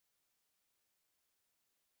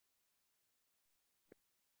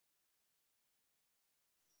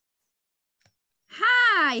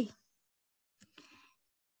Hi.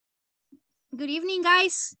 Good evening,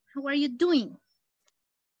 guys. How are you doing?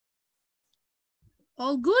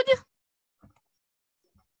 All good?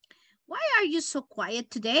 Why are you so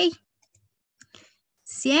quiet today?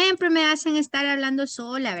 Siempre me hacen estar hablando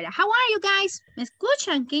sola, ¿verdad? How are you guys? ¿Me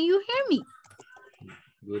escuchan? Can you hear me?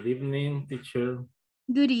 Good evening, teacher.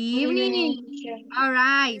 Good evening. All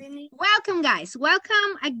right. Welcome, guys.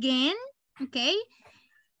 Welcome again. Okay.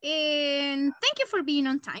 And thank you for being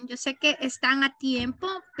on time. Yo sé que están a tiempo,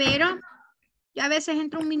 pero yo a veces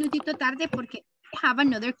entro un minutito tarde porque I have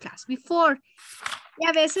another class before. Y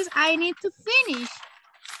a veces I need to finish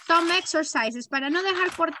some exercises. Para no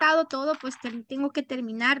dejar cortado todo, pues tengo que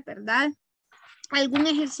terminar, ¿verdad? Algún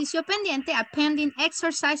ejercicio pendiente, a pending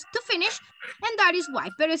exercise to finish, and that is why.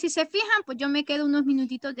 Pero si se fijan, pues yo me quedo unos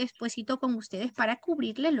minutitos despuesito con ustedes para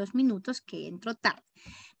cubrirles los minutos que entro tarde.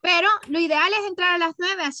 Pero lo ideal es entrar a las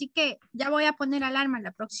 9, así que ya voy a poner alarma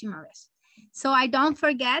la próxima vez. So I don't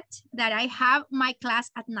forget that I have my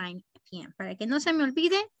class at 9 p.m. Para que no se me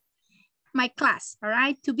olvide, my class, all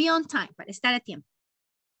right? To be on time, para estar a tiempo.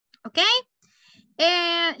 Okay?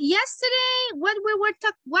 Yesterday, what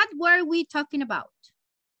were we talking about?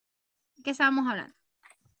 ¿Qué estábamos hablando?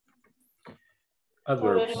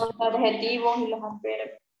 Adverbs. Los adjetivos y los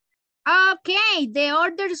adverbios. Okay, the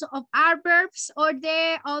orders of adverbs or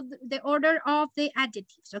the order of the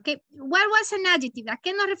adjectives. Okay, what was an adjective? ¿A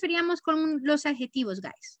qué nos referíamos con los adjetivos,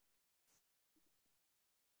 guys?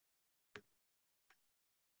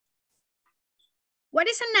 What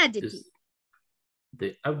is an adjective?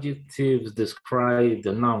 The adjectives describe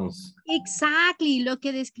the nouns. Exactly, lo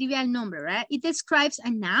que describe al nombre, right? It describes a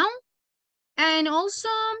noun. And also,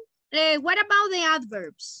 what about the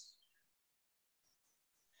adverbs?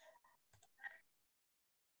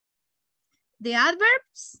 The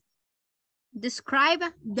adverbs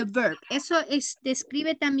describe the verb. Eso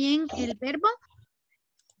describe también el verbo.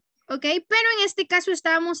 Ok, pero en este caso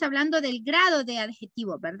estábamos hablando del grado de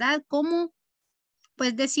adjetivo, ¿verdad? Cómo,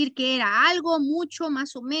 pues decir que era algo, mucho,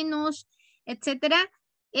 más o menos, etcétera.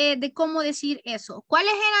 De cómo decir eso.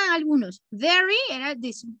 ¿Cuáles eran algunos? Very, era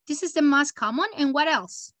this is the most common. And what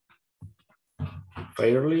else?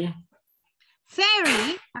 Fairly.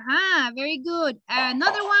 Very, very good.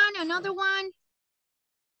 Another one.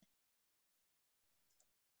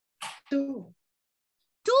 Two.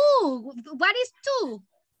 Two, what is two?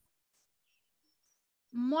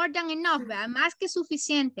 More than enough, ¿verdad? Más que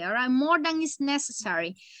suficiente, all right? More than is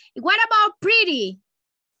necessary. What about pretty?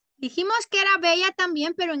 Dijimos que era bella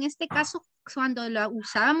también, pero en este caso, cuando lo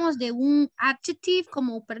usábamos de un adjective,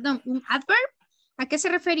 como, perdón, un adverb, ¿a qué se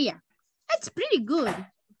refería? It's pretty good.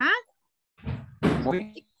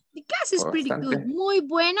 Muy. The class is pretty Bastante. good. Muy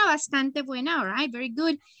buena, bastante buena. All right, very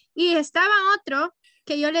good. Y estaba otro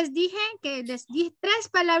que yo les dije, que les di 3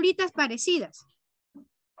 palabritas parecidas.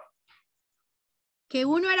 Que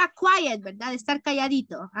uno era quiet, ¿verdad? Estar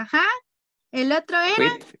calladito. Ajá. El otro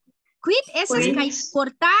era... Quit es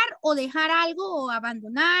cortar o dejar algo o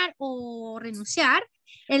abandonar o renunciar.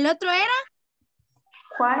 El otro era...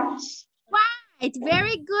 Quiet. Quiet.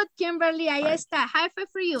 Very good, Kimberly. Ahí está. High five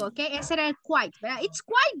for you, ¿ok? Ese era el quiet, ¿verdad? It's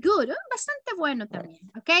quite good. Bastante bueno también,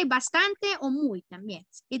 ¿ok? Bastante o muy también.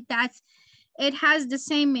 It has the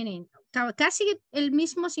same meaning. Casi el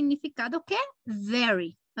mismo significado que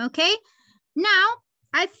very, ¿ok? Now,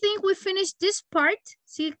 I think we finished this part.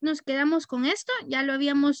 Si nos quedamos con esto, ya lo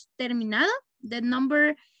habíamos terminado. The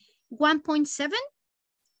number 1.7.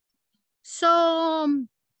 So,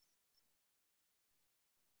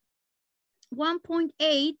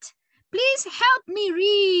 1.8. Please help me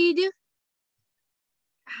read.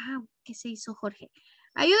 ¿Qué se hizo, Jorge?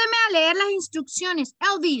 Ayúdame a leer las instrucciones.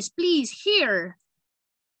 Elvis, please, here.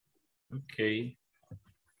 Okay.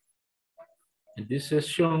 In this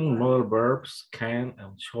session, modal verbs can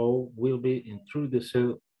and shall will be introduced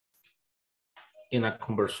in a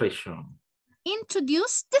conversation.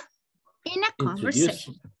 Introduced in a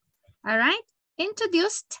conversation. All right?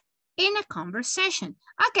 Introduced in a conversation.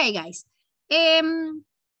 Okay, guys.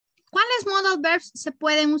 ¿Cuáles modal verbs se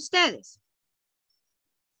pueden ustedes?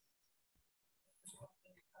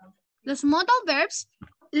 Los modal verbs,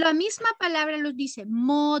 la misma palabra los dice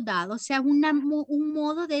modal, o sea, un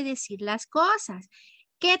modo de decir las cosas.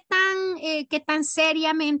 ¿Qué tan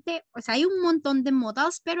seriamente? Pues hay un montón de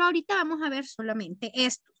modals, pero ahorita vamos a ver solamente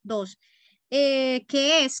estos 2. ¿Qué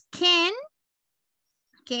es can?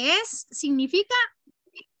 ¿Qué es? Significa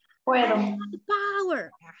Puedo.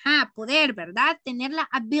 power. Ajá, poder, ¿verdad? Tener la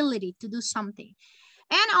ability to do something.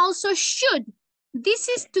 And also should. This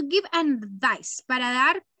is to give advice, para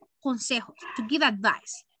dar consejos, to give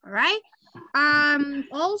advice, all right?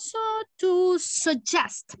 Also to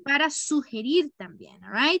suggest, para sugerir también,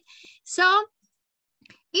 all right? So,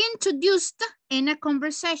 introduced in a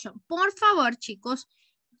conversation. Por favor, chicos,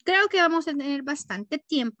 creo que vamos a tener bastante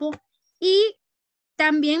tiempo y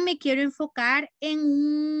también me quiero enfocar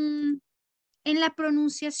en la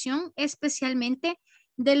pronunciación, especialmente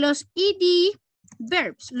de los ED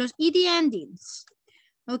verbs, los ED endings,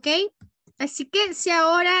 ¿ok? Así que si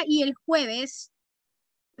ahora y el jueves,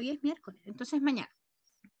 hoy es miércoles, entonces mañana.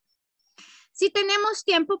 Si tenemos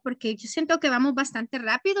tiempo, porque yo siento que vamos bastante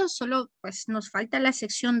rápido, solo pues nos falta la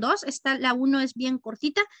sección 2, la 1 es bien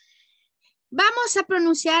cortita. Vamos a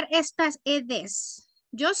pronunciar estas EDs.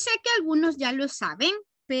 Yo sé que algunos ya lo saben,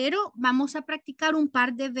 pero vamos a practicar un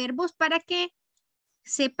par de verbos para que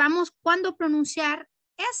sepamos cuándo pronunciar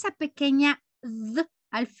esa pequeña D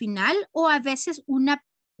al final o a veces una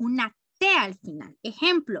T al final.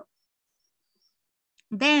 Ejemplo,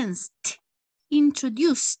 danced,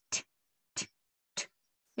 introduced.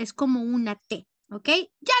 Es como una T, ¿ok?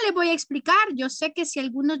 Ya les voy a explicar. Yo sé que si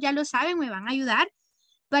algunos ya lo saben, me van a ayudar.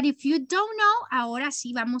 But if you don't know, ahora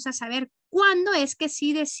sí vamos a saber cuándo es que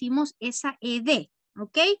sí decimos esa ED,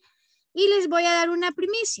 ¿ok? Y les voy a dar una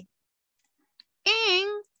primicia. En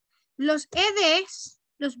los EDs,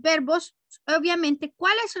 los verbos, obviamente,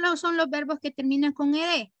 ¿cuáles son los verbos que terminan con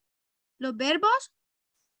ED? Los verbos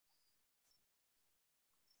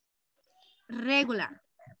regular.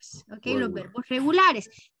 Ok, los verbos regulares.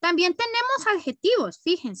 También tenemos adjetivos,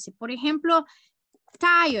 fíjense. Por ejemplo,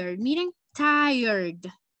 tired. Miren, tired.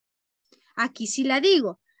 Aquí sí la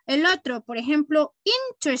digo. El otro, por ejemplo,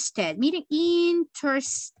 interested. Miren,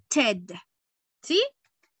 interested. ¿Sí?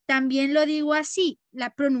 También lo digo así. La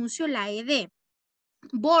pronuncio la ED.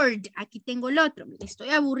 Bored. Aquí tengo el otro. Miren, estoy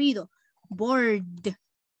aburrido. Bored.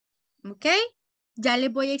 ¿Ok? Ya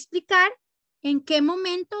les voy a explicar en qué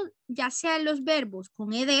momento, ya sea los verbos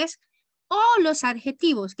con EDs o los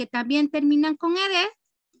adjetivos que también terminan con ED,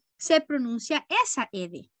 se pronuncia esa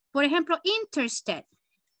ED. Por ejemplo, interested.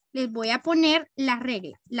 Les voy a poner la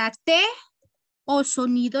regla. La T o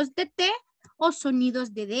sonidos de T o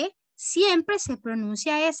sonidos de D, siempre se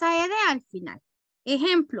pronuncia esa ED al final.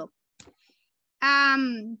 Ejemplo,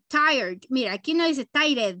 tired. Mira, aquí no dice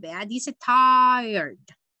tired, ¿verdad? Dice tired.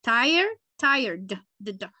 Tired, tired.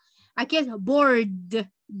 Aquí es bored,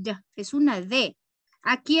 es una D.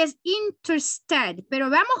 Aquí es interested, pero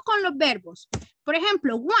vamos con los verbos. Por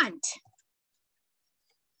ejemplo, want.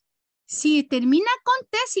 Si termina con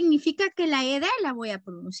T, significa que la ED la voy a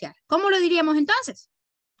pronunciar. ¿Cómo lo diríamos entonces?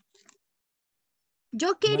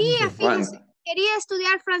 Yo quería, fíjense, quería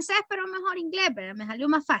estudiar francés, pero mejor inglés, pero me salió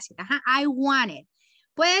más fácil. Ajá, I wanted.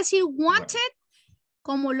 Puede decir wanted,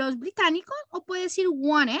 como los británicos, o puede decir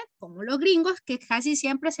wanted, como los gringos, que casi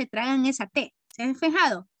siempre se tragan esa T. ¿Se han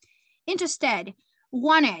fijado? Interested,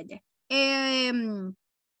 wanted.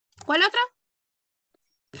 ¿Cuál otra?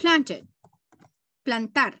 Planted,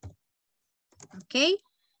 plantar. Ok.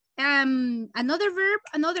 Another verb,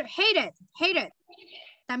 another hated, hated.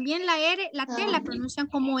 También la T la pronuncian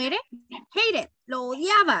como R. Hated, lo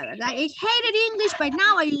odiaba, ¿verdad? I hated English, but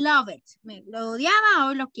now I love it. Lo odiaba,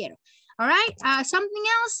 hoy lo quiero. All right, something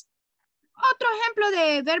else. Otro ejemplo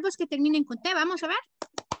de verbos que terminen con T. Vamos a ver.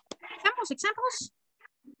 Examples.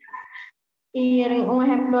 Y un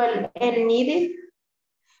ejemplo, el needed.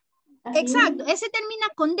 Exacto, ese termina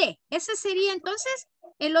con D. Ese sería entonces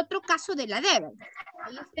el otro caso de la D,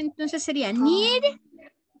 ¿verdad? Entonces sería needed,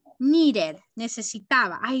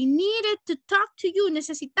 necesitaba. I needed to talk to you,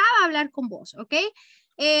 necesitaba hablar con vos, ¿ok?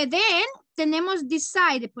 Then tenemos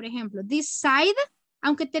decide, por ejemplo. Decide,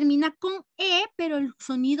 aunque termina con E, pero el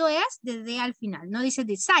sonido es de D al final. No dice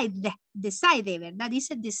decide, ¿verdad?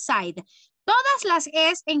 Dice decide. Todas las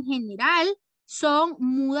Es en general son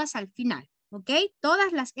mudas al final, ¿ok?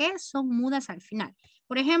 Todas las E son mudas al final.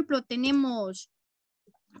 Por ejemplo, tenemos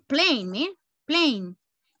plane, plane,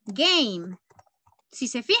 game. Si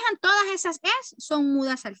se fijan, todas esas S son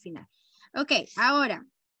mudas al final. Ok, ahora.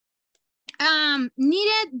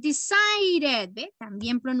 Needed, decided. ¿Ve?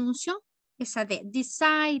 También pronuncio esa D.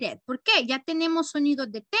 Decided. ¿Por qué? Ya tenemos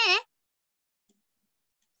sonidos de T.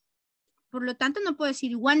 Por lo tanto, no puedo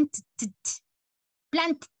decir wanted,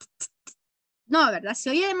 planted. No, ¿verdad? Se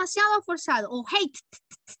oye demasiado forzado. O hate.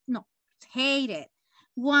 No. Hated,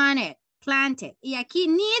 wanted, planted. Y aquí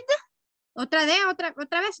need. Otra D,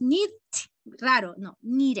 otra vez. Need. Raro. No.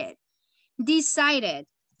 Needed. Decided.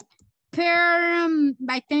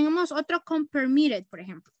 Tenemos otro con permitted, por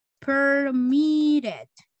ejemplo. Permitted.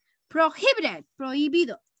 Prohibited.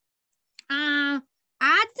 Prohibido. Add.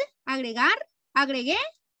 Agregar. Agregué.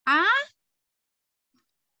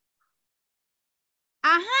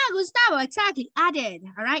 Ajá, Gustavo, exactly. Added,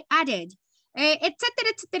 all right, added. Etcétera,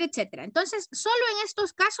 etcétera, etcétera. Entonces, solo en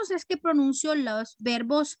estos casos es que pronuncio los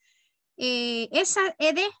verbos, esa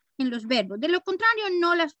ed en los verbos. De lo contrario,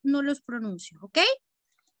 no los pronuncio, ¿ok?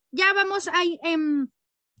 Ya vamos a...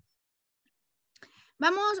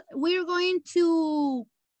 we're going to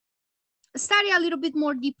study a little bit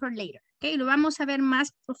more deeper later, ¿ok? Lo vamos a ver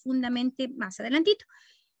más profundamente más adelantito.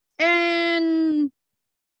 And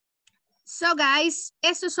so, guys,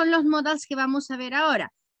 estos son los modals que vamos a ver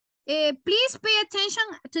ahora. Please pay attention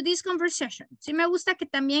to this conversation. Sí me gusta que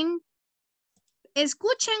también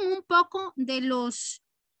escuchen un poco de los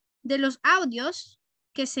audios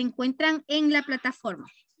que se encuentran en la plataforma.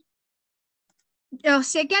 Yo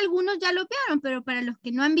sé que algunos ya lo vieron, pero para los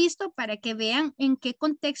que no han visto, para que vean en qué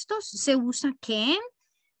contextos se usa can,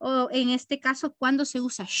 o en este caso, cuando se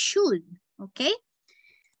usa should, ¿ok?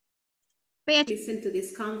 Listen to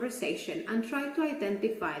this conversation and try to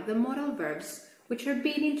identify the modal verbs which are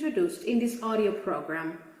being introduced in this audio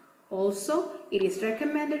program. Also, it is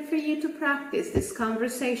recommended for you to practice this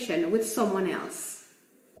conversation with someone else.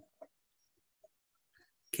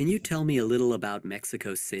 Can you tell me a little about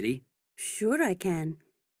Mexico City? Sure I can.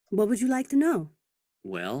 What would you like to know?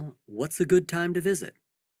 Well, what's a good time to visit?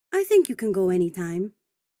 I think you can go anytime.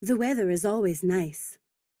 The weather is always nice.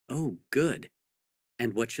 Oh, good.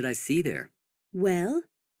 And what should I see there? Well,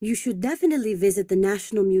 you should definitely visit the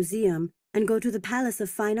National Museum and go to the Palace of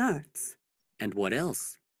Fine Arts. And what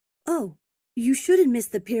else? Oh, you shouldn't miss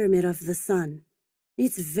the Pyramid of the Sun.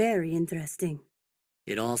 It's very interesting.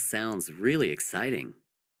 It all sounds really exciting.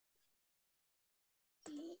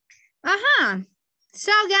 Ajá.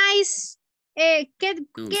 So, guys, ¿qué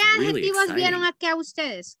adjetivos vieron acá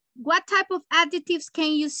ustedes? What type of adjectives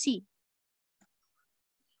can you see?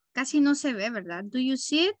 Casi no se ve, ¿verdad? Do you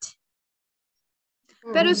see it?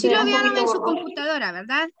 Pero sí lo vieron en su computadora,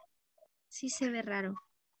 ¿verdad? Sí se ve raro.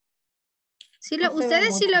 ¿Sí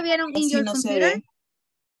 ¿Ustedes sí lo vieron en your computer?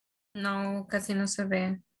 No, casi no se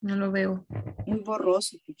ve. No lo veo. Es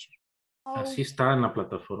borroso, teacher. Así está en la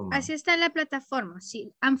plataforma. Así está en la plataforma,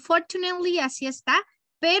 sí. Unfortunately, así está.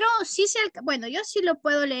 Pero sí bueno, yo sí lo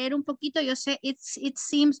puedo leer un poquito. Yo sé, it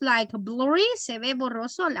seems like blurry. Se ve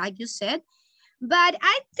borroso, like you said. But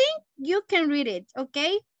I think you can read it,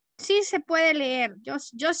 okay? Sí se puede leer. Yo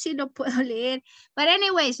sí lo puedo leer. But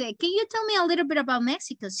anyways, can you tell me a little bit about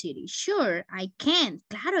Mexico City? Sure, I can.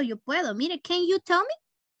 Claro, yo puedo. Mire, can you tell me?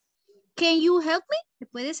 Can you help me? ¿Me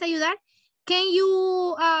puedes ayudar? Can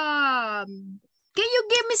you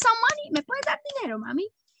give me some money? ¿Me puedes dar dinero, mami?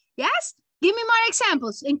 Yes? Give me more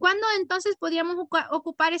examples. ¿En cuándo entonces podríamos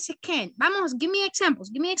ocupar ese can? Vamos, give me examples.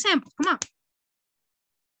 Give me examples. Come on.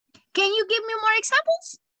 Can you give me more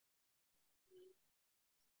examples?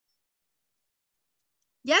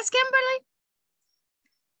 Yes, Kimberly?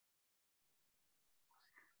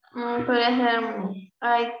 Por ejemplo,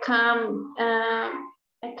 I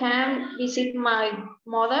can visit my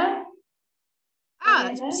mother.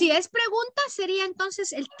 Si es pregunta, sería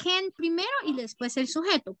entonces el can primero y después el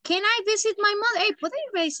sujeto. Can I visit my mother? Hey, ¿puedo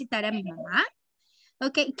ir a visitar a mi mamá?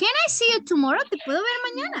 Okay. Can I see you tomorrow? ¿Te puedo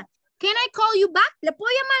ver mañana? Can I call you back? ¿Le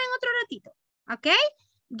puedo llamar en otro ratito? Okay.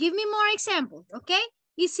 Give me more examples. Okay.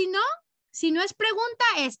 Y si no es pregunta,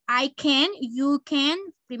 es I can, you can,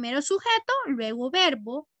 primero sujeto, luego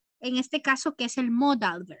verbo. En este caso, que es el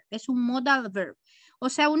modal verb. Es un modal verb. O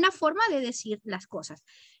sea, una forma de decir las cosas.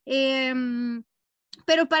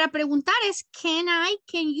 Pero para preguntar es can I,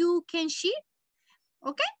 can you, can she.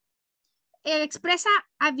 ¿Ok? Expresa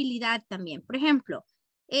habilidad también. Por ejemplo,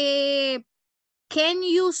 can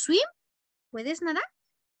you swim? ¿Puedes nadar?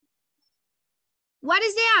 What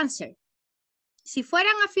is the answer? Si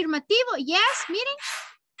fueran afirmativo, yes, miren.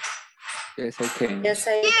 Yes, I can. Yes,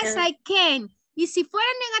 I can. Y si fuera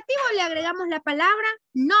negativo, le agregamos la palabra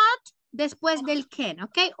not después del can,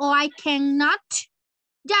 ¿ok? O I cannot.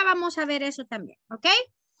 Ya vamos a ver eso también, ¿ok?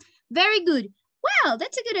 Very good. Well,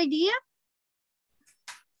 that's a good idea.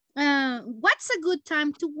 What's a good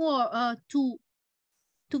time to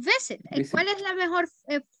visit? ¿Cuál es la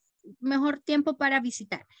mejor tiempo para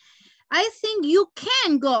visitar? I think you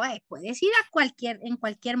can go. Puedes ir en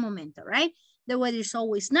cualquier momento, right? The weather is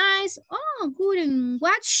always nice. Oh, good. And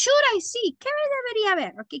what should I see? ¿Qué debería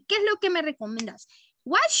ver? Okay. ¿Qué es lo que me recomiendas?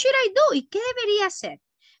 What should I do? ¿Y qué debería hacer?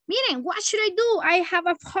 Miren, what should I do? I have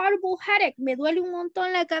a horrible headache. Me duele un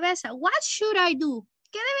montón la cabeza. What should I do?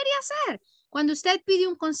 ¿Qué debería hacer? Cuando usted pide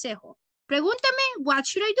un consejo, pregúntame, what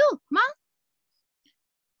should I do? Come on.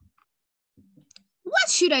 What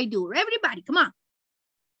should I do? Everybody, come on.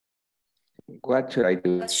 What should I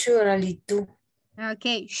do? What should I do?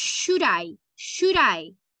 Okay, should I?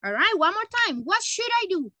 All right, one more time. What should I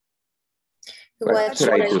do? What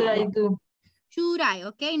should I do? Should I,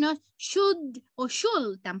 okay? No should o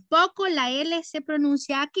should. Tampoco la L se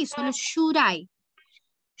pronuncia aquí, solo should I.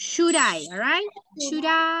 Should I, all right? Should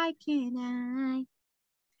I, can I?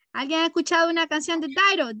 ¿Alguien ha escuchado una canción de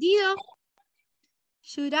Dido?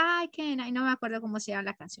 Should I, can I? No me acuerdo cómo se llama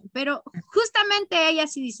la canción, pero justamente ella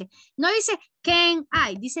sí dice, no dice can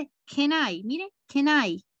I, dice can I. Mire, can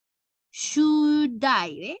I. Should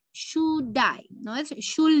I, ¿eh? Should I. No es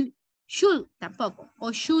should tampoco.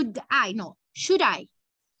 O should I, no. Should I.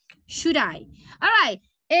 Should I. All right.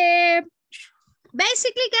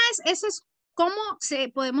 Basically, guys, eso es cómo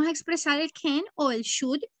podemos expresar el can o el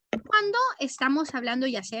should cuando estamos hablando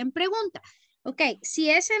ya sea en pregunta. Ok, si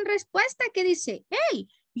es en respuesta, ¿qué dice? Hey,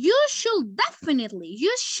 you should definitely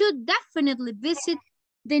visit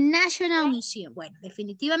the National Museum. Bueno,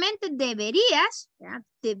 definitivamente deberías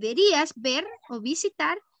ver o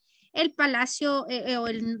visitar el Palacio o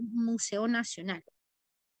el Museo Nacional.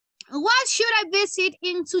 What should I visit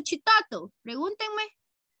in Suchitoto? Pregúntenme.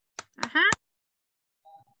 Ajá.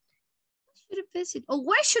 Should I visit? O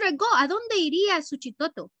where should I go? ¿A dónde iría a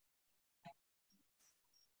Suchitoto?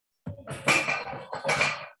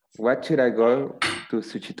 What should I go to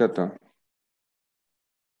Suchitoto?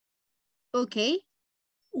 Ok.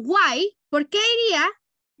 Why? ¿Por qué iría?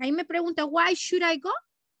 Ahí me pregunta, why should I go?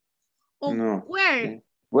 O No. where?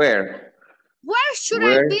 Where? Where should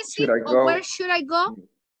I visit o where should I go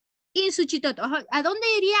in Suchitoto? ¿A dónde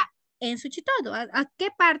iría en Suchitoto? ¿A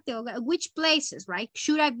qué parte? O which places, right?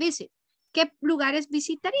 Should I visit? ¿Qué lugares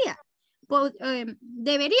visitaría?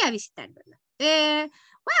 Debería visitar, ¿verdad?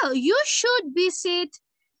 Well, you should visit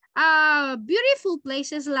beautiful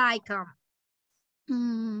places like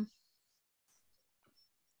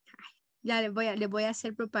ya le voy a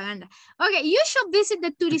hacer propaganda. Okay, you should visit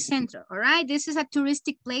the tourist center, all right? This is a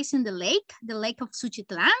touristic place in the lake of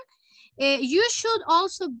Suchitlan. You should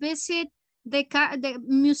also visit the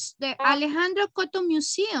Alejandro Coto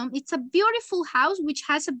Museum. It's a beautiful house which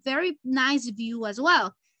has a very nice view as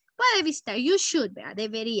well. Puede visitar, you should,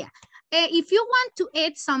 debería. If you want to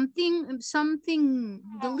eat something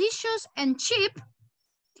delicious and cheap,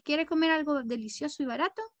 ¿quiere comer algo delicioso y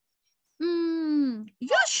barato? You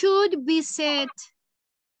should visit,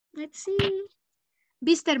 let's see,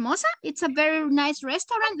 Vista Hermosa. It's a very nice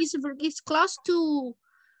restaurant. It's close to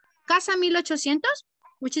Casa 1800,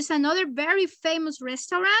 which is another very famous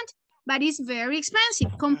restaurant, but it's very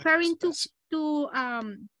expensive comparing to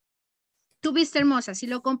Vista Hermosa. Si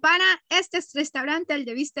lo compara este restaurante al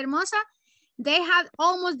de Vista Hermosa, they have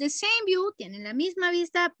almost the same view, tienen la misma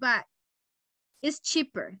vista, but it's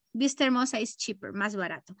cheaper. Vista Hermosa is cheaper, más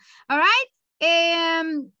barato. All right.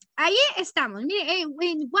 Ahí estamos. Mire,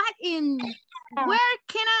 where can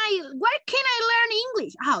I learn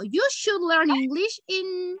English? Oh, you should learn English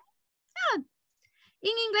in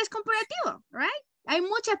Inglés Corporativo, right? Hay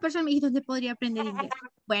muchas personas me dicen, ¿dónde podría aprender inglés?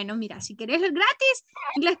 Bueno, mira, si querés el gratis,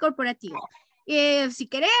 Inglés Corporativo. Si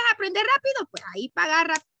querés aprender rápido, pues ahí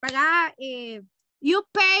pagar you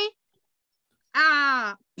pay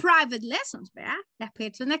private lessons, ¿verdad? Las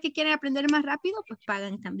personas que quieren aprender más rápido, pues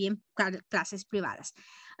pagan también clases privadas.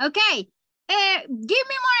 Ok, give me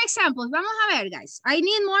more examples. Vamos a ver, guys. I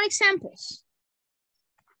need more examples.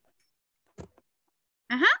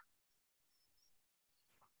 Ajá.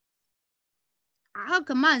 Oh,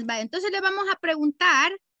 come on. Vale, entonces le vamos a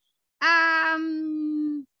preguntar a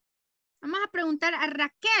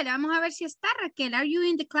Raquel. Vamos a ver si está Raquel. Are you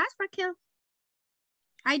in the class, Raquel?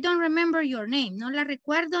 I don't remember your name. No la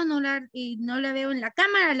recuerdo, no la veo en la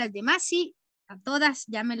cámara. Las demás sí, a todas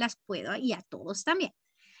ya me las puedo y a todos también.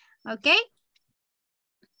 ¿Ok?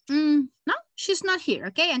 No, she's not here.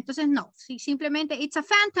 ¿Ok? Entonces no. Sí, simplemente it's a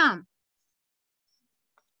phantom.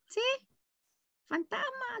 ¿Sí?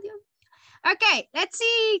 Fantasma, Dios. Ok, let's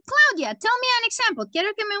see. Claudia, tell me an example.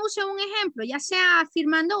 Quiero que me use un ejemplo, ya sea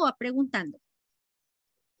afirmando o preguntando.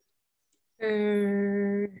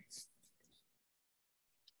 1,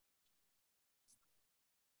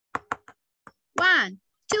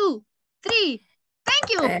 2, 3. Thank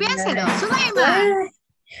you. Piénselo. Sulaiman.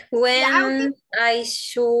 When I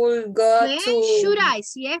should go when to... When should I?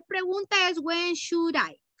 Si es pregunta es when should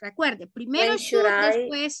I. Recuerde, primero should,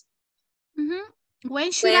 después...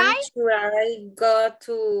 When should I go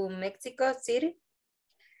to Mexico City?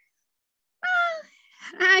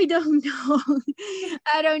 I don't know.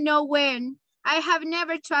 I don't know when. I have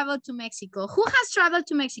never traveled to Mexico. Who has traveled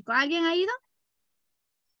to Mexico? ¿Alguien ha ido?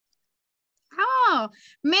 Oh,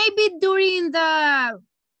 maybe during the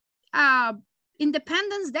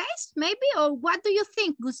Independence Days, maybe? Or what do you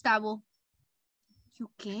think, Gustavo?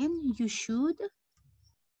 You can, you should.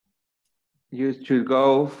 You should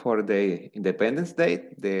go for the Independence Day,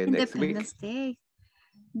 the next week. Independence Day.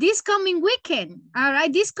 This coming weekend. All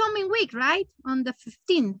right, this coming week, right? On the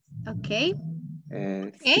 15th, okay?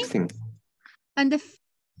 16. And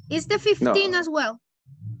is the 15 as well?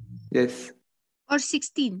 Yes. Or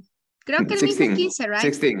 16? Creo que el 16. mismo 15, right?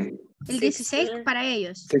 16. El 16 para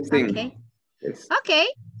ellos. 16. Okay. Yes. Okay,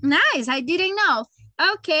 nice. I didn't know.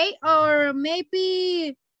 Okay, or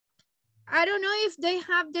maybe, I don't know if they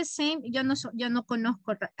have the same. Yo no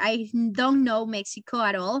conozco, I don't know Mexico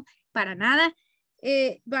at all, para nada.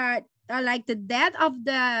 But like the death of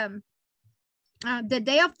the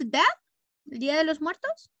Day of the Dead, el Día de los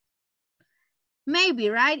Muertos. Maybe,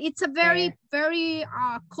 right? It's a very, very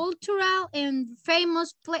cultural and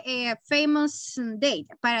famous day.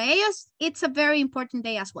 Para ellos, it's a very important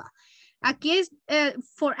day as well. Aquí es,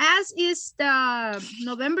 for us, is the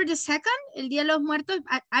November the 2nd, el Día de los Muertos.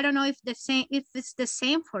 I don't know if it's the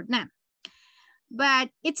same for them. But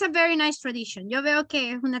it's a very nice tradition. Yo veo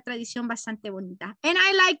que es una tradición bastante bonita. And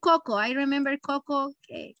I like Coco. I remember Coco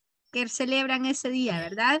que celebran ese día,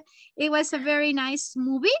 ¿verdad? It was a very nice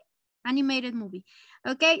movie. Animated movie.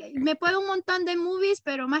 Ok, me puedo un montón de movies,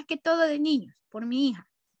 pero más que todo de niños, por mi hija.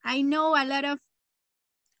 I know a lot of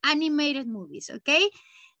animated movies, ok.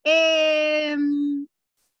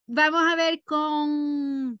 Vamos a ver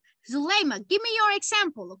con Zuleima. Give me your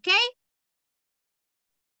example, ok.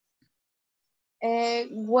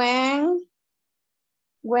 When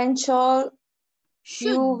should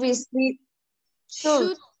you visit?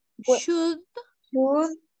 Should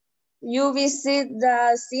you visit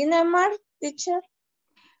the cinema, teacher?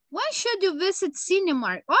 When should you visit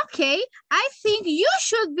Cinemark? Okay, I think you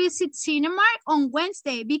should visit Cinemark on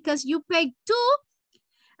Wednesday because you pay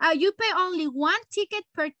you pay only one ticket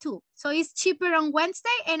per two. So it's cheaper on Wednesday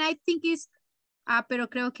and I think it's, pero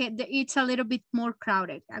creo que it's a little bit more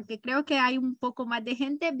crowded. Aunque creo que hay un poco más de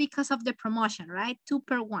gente because of the promotion, right? 2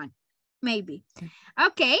 per 1, maybe.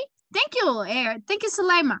 Okay, thank you, thank you,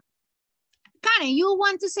 Sulaima. Karen, you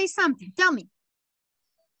want to say something? Tell me.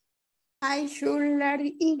 I should learn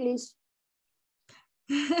English.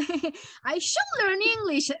 I should learn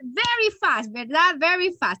English very fast, ¿verdad?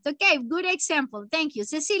 Very fast. Okay, good example. Thank you.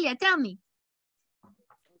 Cecilia, tell me.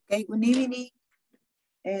 Okay, good evening.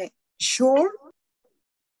 Should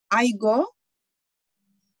I go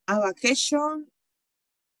on vacation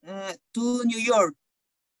to New York?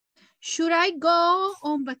 Should I go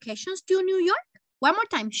on vacations to New York? One more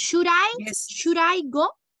time. Should I? Yes. Should I go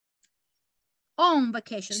on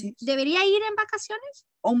vacations? Sí. ¿Debería ir en vacaciones?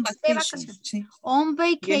 On vacations. Sí. On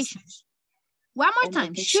vacations. Yes. One more On time.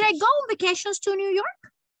 vacations. Should I go on vacations to New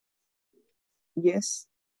York? Yes.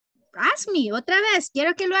 Ask me otra vez.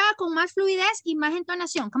 Quiero que lo haga con más fluidez y más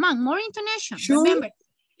entonación. Come on, more intonation.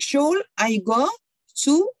 Should I go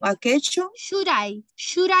to vacation? Should I?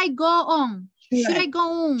 Should I go on? Should I go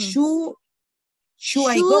on? Should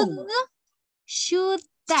I go? Should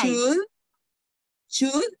I?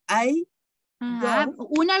 Should I go?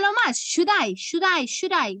 Una lo más. Should I?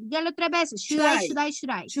 Dígalo 3 veces. Should I?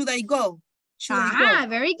 Should I go?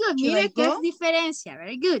 Very good. Should Mire I qué go? diferencia.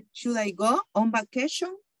 Very good. Should I go on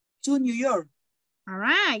vacation to New York? All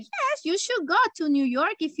right. Yes, you should go to New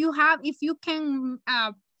York if you can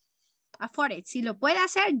afford it. Si lo puede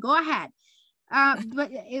hacer, go ahead.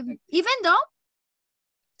 But even though,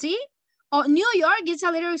 see, New York is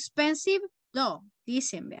a little expensive, though.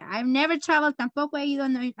 Listen, I've never traveled, tampoco he ido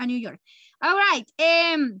a New York. All right.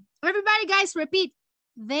 Everybody, guys, repeat.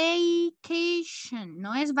 Vacation.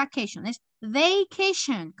 No es vacation, es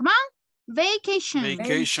vacation. Come on. Vacation.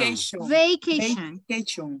 Vacation. Vacation.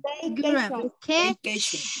 Vacation.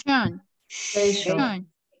 Vacation.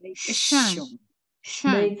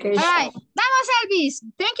 All right. Vamos, Elvis.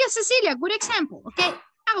 Thank you, Cecilia. Good example. Okay.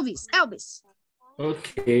 Elvis.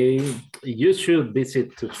 Okay. You should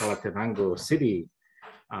visit to Chalatenango City.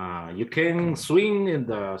 You can swim in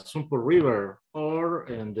the Sumpo River or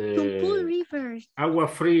in the Agua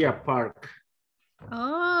Fria Park.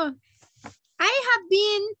 Oh, I have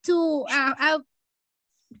been to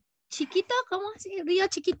Chiquito, ¿cómo se llama? Río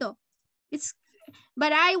Chiquito.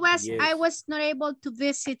 But I was not able to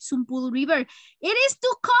visit Sumpul River. It is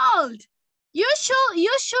too cold. You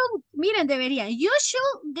should, miren, deberían. You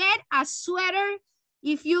should get a sweater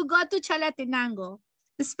if you go to Chalatenango,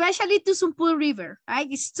 especially to Sumpul River,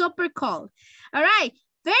 right? It's super cold. All right,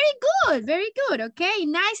 very good, okay?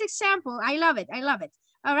 Nice example, I love it.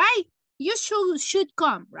 All right, you should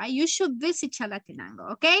come, right? You should visit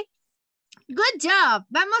Chalatenango, okay? Good job.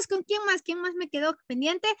 Vamos con ¿quién más me quedó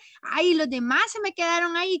pendiente? Ahí los demás se me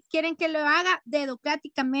quedaron ahí. Quieren que lo haga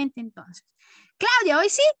democráticamente entonces. Claudia, hoy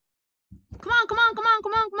sí. Come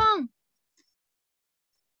on.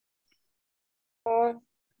 Oh,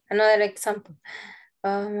 another example.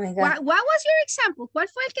 Oh my God. What was your example? ¿Cuál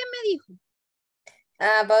fue el que me dijo?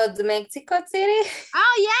 About Mexico City.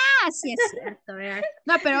 Oh, yes, sí es cierto. ¿Verdad?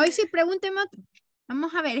 No, pero hoy sí pregúnteme otro.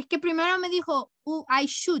 Vamos a ver, es que primero me dijo, I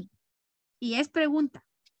should. Y es pregunta.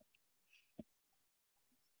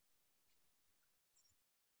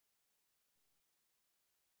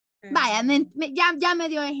 Vaya, ya me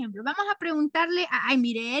dio ejemplo. Vamos a preguntarle, ay,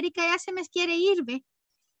 mire, Erika ya se me quiere ir, ¿ve?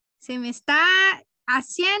 Se me está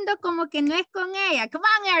haciendo como que no es con ella. Come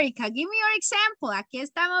on, Erika, give me your example. Aquí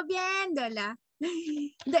estamos viéndola.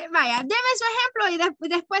 Vaya, deme su ejemplo y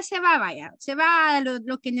después se va, vaya. Se va a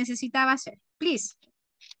lo que necesitaba hacer. Please.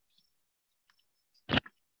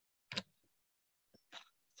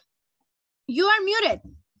 You are muted.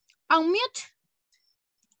 Unmute.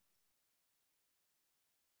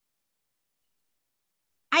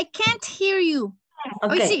 I can't hear you.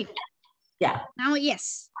 Okay. Oh, sí. Yeah. Now,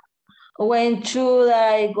 yes. When should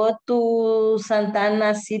I go to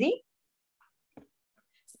Santana City?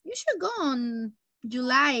 You should go on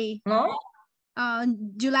July. No?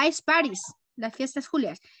 July's parties, las fiestas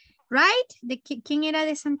Julias. Right? ¿Quién era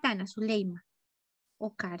de Santana? Zuleima.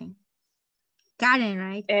 O Karen. Karen,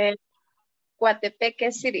 right?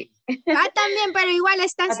 Coatepeque City. También, pero igual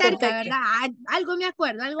están cerca, ¿verdad? Algo me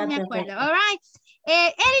acuerdo. All right.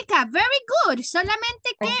 Erika, very good.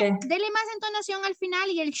 Solamente que dele más entonación al final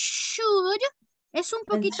y el should es un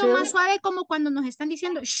poquito más suave como cuando nos están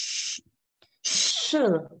diciendo shh.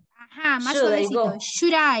 Should. Ajá, más suavecito.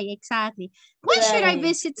 Should I, exactly. When should I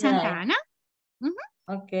visit Santana?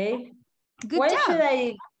 Okay. Good job. Should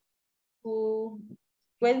I go?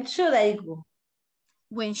 When should I go?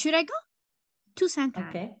 When should I go? To Santana.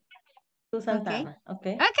 Okay. To Santana.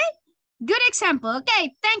 Okay. Okay. Good example.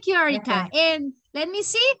 Okay. Thank you, Erika. Okay. And let me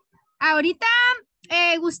see. Ahorita,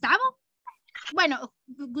 Gustavo. Bueno,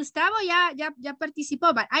 Gustavo ya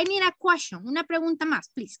participó, but I need a question. Una pregunta más,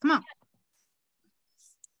 please. Come on.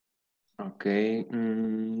 Okay.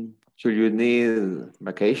 Should you need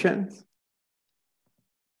vacations?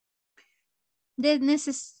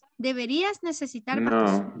 ¿Deberías necesitar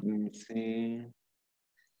vacaciones? No. Sí.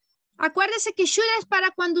 Acuérdese que should es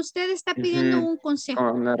para cuando usted está pidiendo un consejo.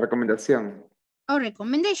 Una recomendación. O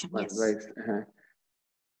recommendation, yes.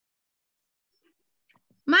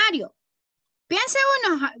 Mario, piense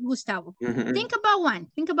uno, Gustavo. Think about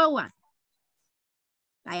one.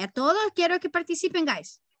 Vaya, todos quiero que participen,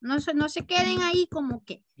 guys. No se queden ahí como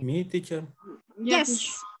que. Me, teacher.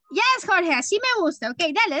 Yes, Jorge, así me gusta. Ok,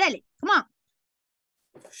 dale. Come on.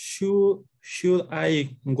 Should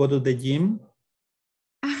I go to the gym?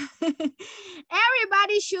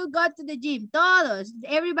 Everybody should go to the gym. Todos.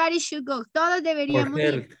 Everybody should go. Todos deberíamos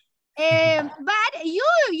ir. But you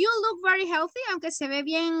look very healthy, aunque se ve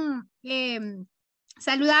bien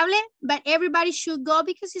saludable. But everybody should go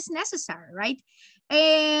because it's necessary, right?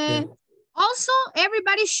 Also,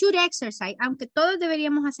 everybody should exercise. Aunque todos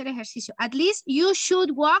deberíamos hacer ejercicio. At least you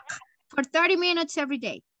should walk for 30 minutes every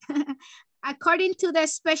day. According to the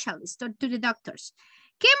specialist or to the doctors.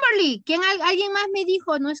 Kimberly, ¿alguien más me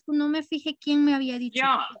dijo? No me fijé quién me había dicho.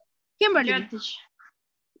 Yo. Kimberly. A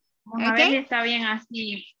ver si está bien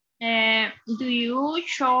así. Do you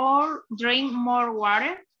should drink more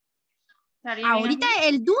water? Ahorita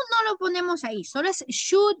el do no lo ponemos ahí. Solo es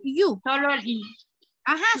should you. Solo el I.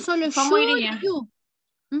 Ajá, solo ¿Cómo should iría? you.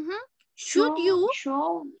 Should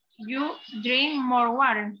you drink more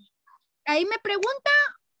water? Ahí me pregunta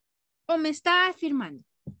o me está afirmando.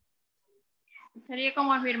 Sería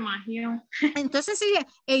como afirmación. Entonces sería,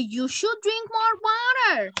 you should drink more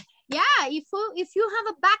water. Yeah, if you have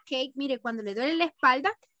a backache, mire, cuando le duele la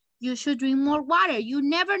espalda, you should drink more water. You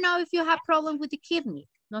never know if you have problems with the kidney.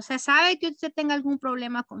 No se sabe que usted tenga algún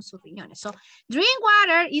problema con sus riñones. So, drink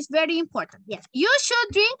water is very important. Yes. You should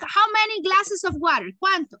drink how many glasses of water?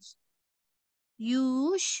 ¿Cuántos?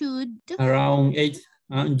 You should... Around 8.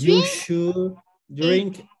 You should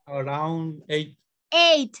drink around 8.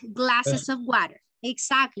 8 glasses of water.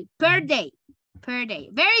 Exactly. Per day.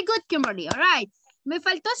 Very good, Kimberly. All right. Me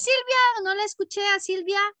faltó Silvia. No la escuché a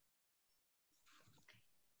Silvia.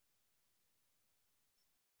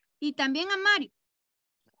 Y también a Mario.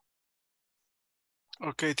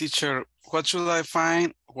 Okay, teacher. What should I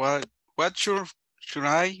find? What should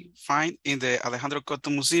I find in the Alejandro Cotto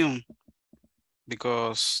Museum?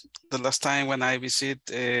 Because the last time when I visit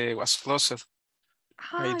was closed.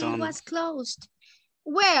 It was closed.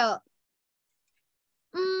 Well,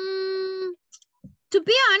 to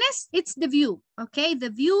be honest, it's the view. Okay, the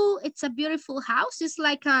view. It's a beautiful house. It's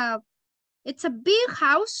a big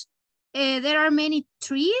house. There are many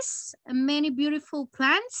trees, many beautiful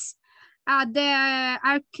plants. the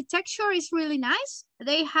architecture is really nice.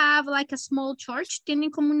 They have like a small church.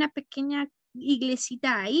 Tienen como una pequeña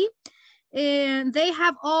iglesita ahí. And they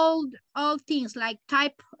have all things like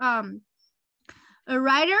type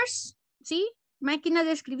writers, ¿sí? Máquina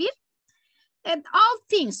de escribir. And all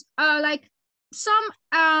things, like some...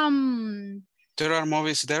 There are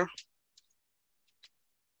movies there.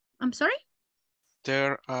 I'm sorry?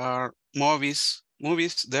 There are movies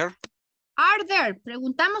there. Are there?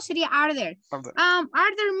 Preguntamos sería are there.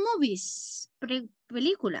 Are there movies?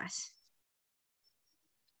 Películas.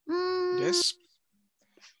 Yes.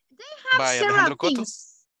 They have by several Alejandro Cotto.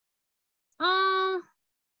 things.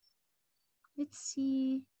 Let's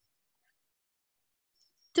see.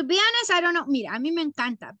 To be honest, I don't know. Mira, a mí me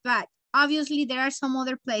encanta, but obviously there are some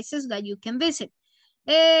other places that you can visit.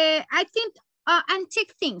 I think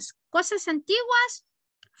antique things, cosas antiguas.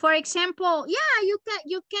 For example, yeah,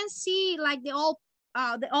 you can see like the old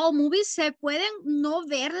movies. Se pueden no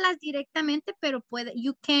verlas directamente, pero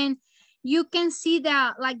you can see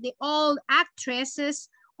the old actresses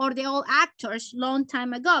or the old actors long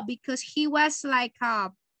time ago, because he was like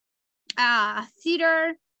a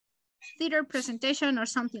theater presentation or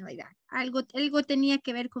something like that. Algo tenía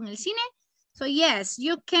que ver con el cine. So yes,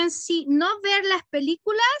 you can see, no ver las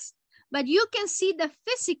películas, but you can see the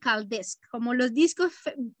physical disc, como los discos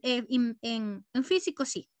en físico,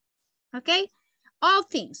 sí. Okay? All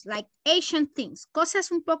things, like ancient things,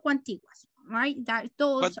 cosas un poco antiguas, right?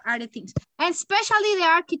 Those are the things. And especially the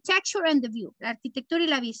architecture and the view, la arquitectura y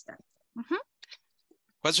la vista.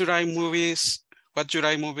 What should I movies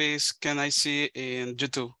can I see in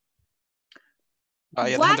YouTube?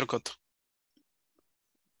 By Alejandro Cotto.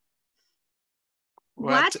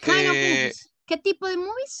 What kind of movies? ¿Qué tipo de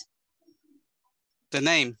movies? The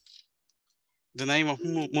name of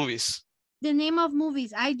movies. The name of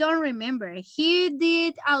movies, I don't remember. He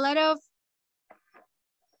did a lot of,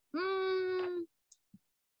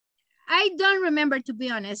 I don't remember, to be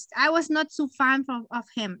honest. I was not so fan of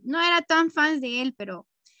him. No era tan fan de él, pero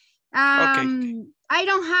okay. I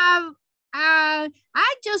don't have, I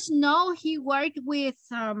just know he worked with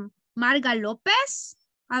Marga López,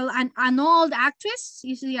 an old actress.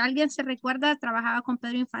 Y si alguien se recuerda, trabajaba con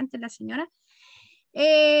Pedro Infante, la señora.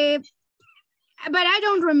 But I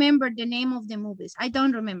don't remember the name of the movies. I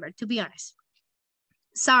don't remember, to be honest.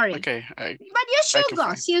 Sorry. Okay. But you should go.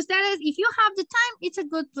 If you have the time, it's a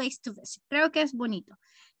good place to visit. Creo que es bonito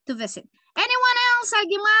to visit. Anyone else?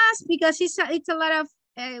 ¿Alguien más? Because it's a lot of,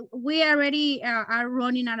 we already are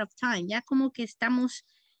running out of time. Ya como que estamos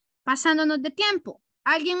pasándonos de tiempo.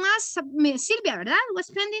 ¿Alguien más? Silvia, ¿verdad? Was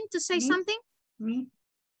pending to say something? Me?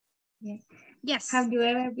 Yes. Yes. Have you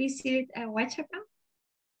ever visited Huachapan?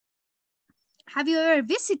 Have you ever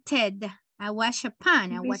visited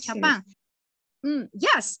Huachapan?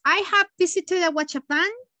 Yes, I have visited Huachapan.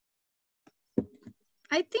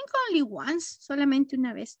 I think only once, solamente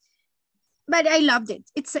una vez. But I loved it.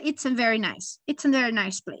 It's a very nice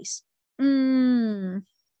place. There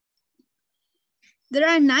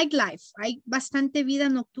are nightlife. Hay bastante vida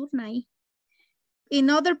nocturna ahí. In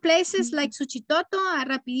other places like Suchitoto,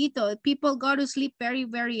 rapidito, people go to sleep very,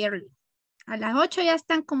 very early. A las 8 ya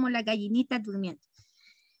están como las gallinitas durmiendo.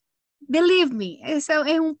 Believe me, eso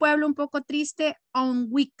es un pueblo un poco triste on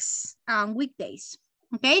weekdays,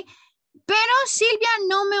 ¿ok? Pero Silvia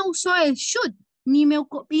no me usó el should, y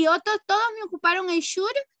todos me ocuparon el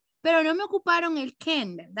should, pero no me ocuparon el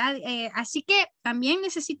can, ¿verdad? Así que también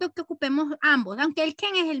necesito que ocupemos ambos, aunque el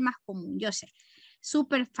can es el más común, yo sé.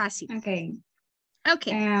 Súper fácil. Okay.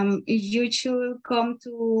 Okay. You should come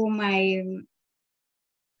to my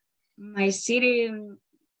city.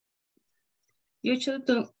 You should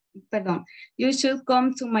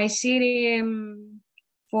come to my city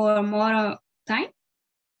for more time.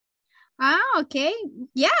 Okay.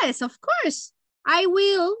 Yes, of course. I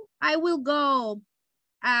will go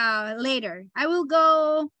later. I will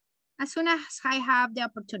go as soon as I have the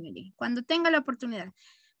opportunity. Cuando tenga la oportunidad.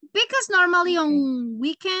 Because normally on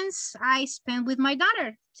weekends I spend with my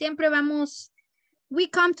daughter. Siempre we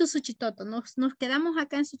come to Suchitoto. Nos quedamos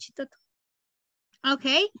acá en Suchitoto.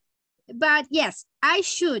 Okay. But yes, I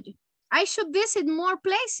should visit more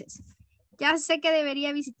places. Ya sé que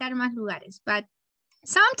debería visitar más lugares, but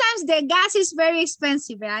sometimes the gas is very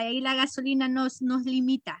expensive. Ahí la gasolina nos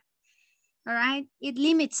limita. All right, it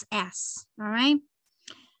limits us. All right.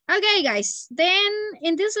 Okay, guys. Then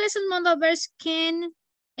in this lesson, modal verbs can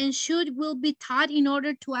and should will be taught in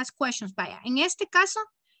order to ask questions. Vaya, en este caso,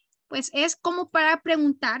 pues es como para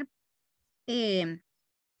preguntar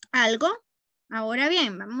algo. Ahora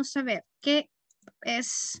bien, vamos a ver qué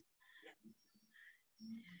es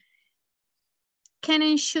can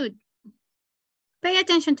and should. Pay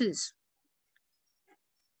attention to this.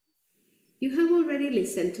 You have already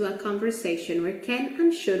listened to a conversation where can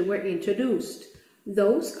and should were introduced.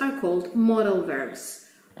 Those are called modal verbs.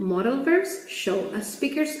 Modal verbs show a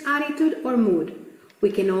speaker's attitude or mood.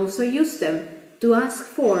 We can also use them to ask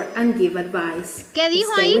for and give advice. ¿Qué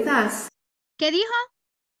dijo Stay ahí? with us. ¿Qué dijo?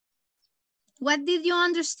 What did you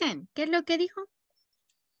understand? ¿Qué es lo que dijo?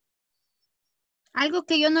 Algo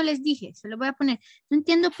que yo no les dije, se lo voy a poner. No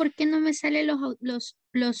entiendo por qué no me salen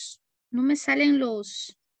no me salen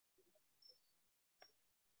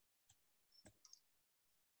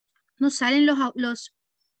no salen los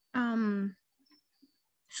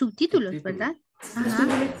subtítulos, ¿verdad? Ajá.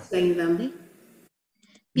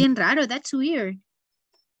 Bien raro, that's weird.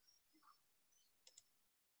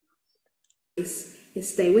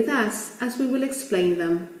 Stay with us as we will explain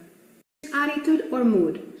them. Attitude or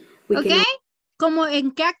mood. Okay. Como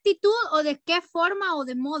en qué actitud o de qué forma o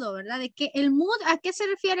de modo, ¿verdad? De que el mood, ¿a qué se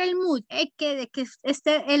refiere el mood? De que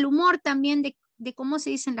el humor también de cómo se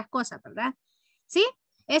dicen las cosas, ¿verdad? ¿Sí?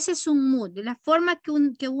 Ese es un mood, de la forma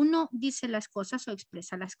que uno dice las cosas o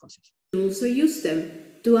expresa las cosas. Also use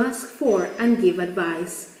them to ask for and give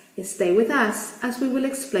advice. Stay with us as we will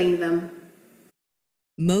explain them.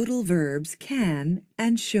 Modal verbs can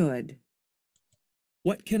and should.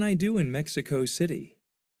 What can I do in Mexico City?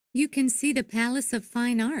 You can see the Palace of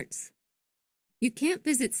Fine Arts. You can't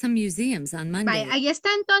visit some museums on Monday. Vaya, ahí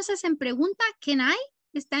está entonces en pregunta, can I?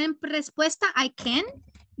 Está en respuesta, I can.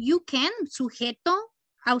 You can, sujeto,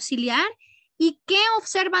 auxiliar. ¿Y qué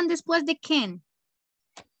observan después de can?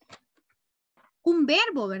 Un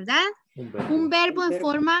verbo, ¿verdad? Un verbo en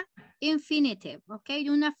forma infinitive, ¿ok?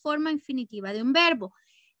 De una forma infinitiva de un verbo.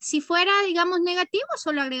 Si fuera, digamos, negativo,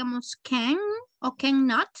 solo agregamos can o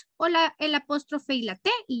cannot o el apóstrofe y la T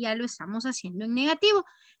y ya lo estamos haciendo en negativo.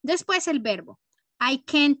 Después el verbo. I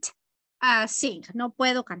can't sing, no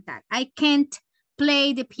puedo cantar. I can't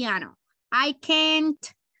play the piano. I can't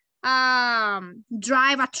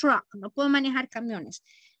drive a truck, no puedo manejar camiones.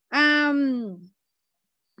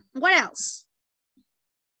 What else?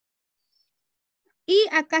 Y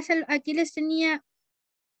acá aquí les tenía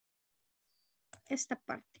esta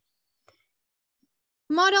parte.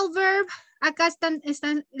 Modal verb, acá están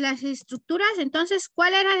las estructuras. Entonces,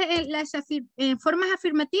 ¿cuáles eran las formas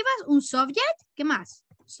afirmativas? Un subject, ¿qué más?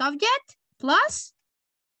 Subject plus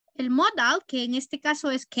el modal, que en este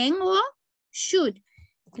caso es can o should.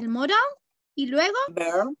 El modal y luego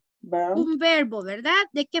un verbo, ¿verdad?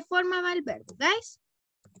 ¿De qué forma va el verbo, guys?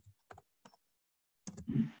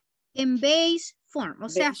 En base form, o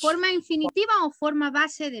sea, forma infinitiva o forma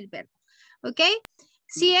base del verbo. ¿Ok?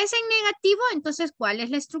 Si es en negativo, entonces, ¿cuál es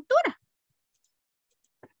la estructura?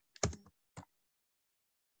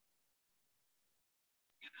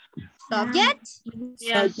 Subject.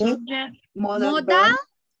 Subject. Modal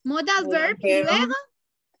verb. Y luego,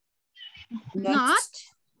 not.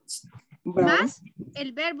 Más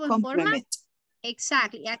el verbo en forma.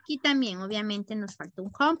 Exacto. Y aquí también, obviamente, nos falta un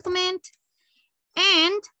complement.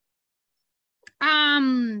 And,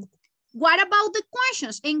 what about the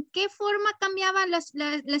questions? ¿En qué forma cambiaba la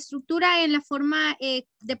estructura en la forma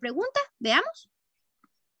de pregunta? Veamos.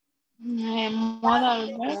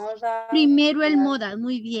 Modal. Primero el modal,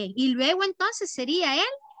 muy bien. Y luego entonces sería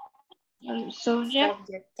el subject.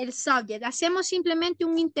 El subject. Hacemos simplemente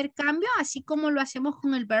un intercambio, así como lo hacemos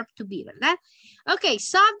con el verb to be, ¿verdad? Ok,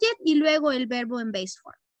 subject y luego el verbo en base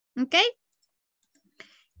form. Ok.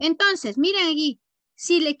 Entonces, miren aquí.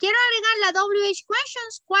 Si le quiero agregar la WH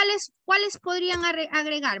questions, ¿cuáles podrían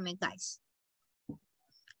agregarme, guys?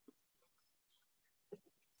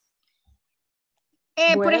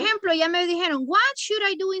 Por ejemplo, ya me dijeron, what should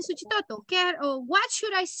I do in Suchitoto? O what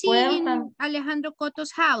should I see in Alejandro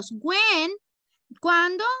Coto's house? When,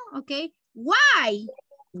 ¿cuándo? Ok. Why?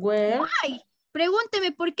 Why?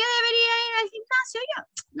 Pregúnteme, ¿por qué debería ir al gimnasio yo?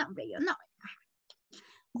 No, hombre, yo no.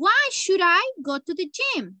 Why should I go to the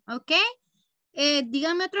gym? Ok.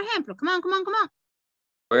 Díganme otro ejemplo. Come on.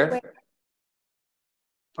 Where?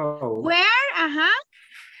 Oh. Where, ajá.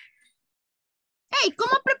 Hey,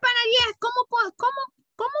 ¿cómo prepararías?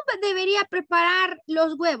 ¿Cómo debería preparar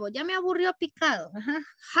los huevos? Ya me aburrió picado. Ajá.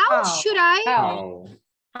 How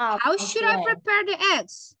should I prepare the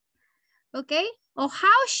eggs? Okay. O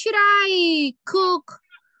how should I cook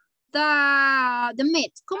the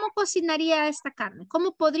meat? ¿Cómo cocinaría esta carne?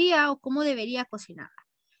 ¿Cómo podría o cómo debería cocinarla?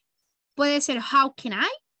 Puede ser how can I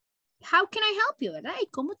help you, ¿verdad? ¿Y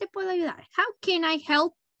cómo te puedo ayudar? How can I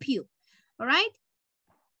help you? All right.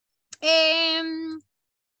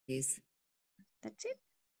 That's it.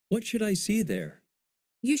 What should I see there?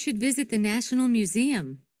 You should visit the National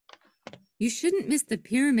Museum. You shouldn't miss the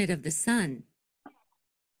Pyramid of the Sun.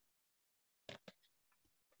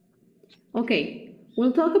 Okay,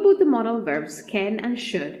 we'll talk about the modal verbs can and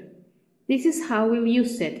should. This is how we'll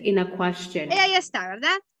use it in a question. Ahí está,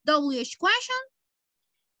 ¿verdad? WH question,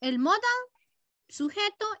 el modal,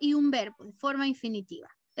 sujeto y un verbo en forma infinitiva.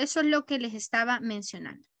 Eso es lo que les estaba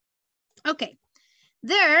mencionando. Okay,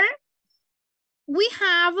 there we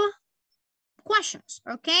have questions,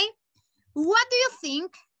 okay? What do you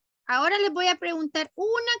think? Ahora les voy a preguntar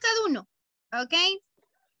una cada uno, okay?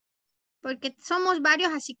 Porque somos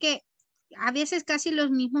varios, así que a veces casi los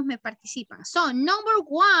mismos me participan. So, number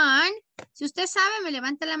one, si usted sabe, me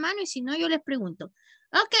levanta la mano y si no, yo les pregunto.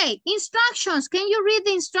 Okay, instructions. Can you read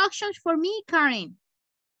the instructions for me, Karen?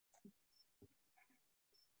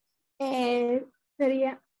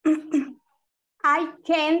 Sería, I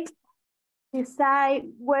can't decide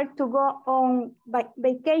where to go on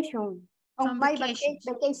vacation. On my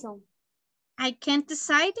vacation. I can't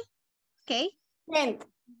decide. Okay. Can't.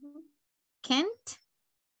 Can't.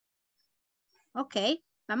 Okay.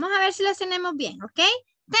 Vamos a ver si las tenemos bien. Okay.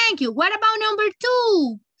 Thank you. What about number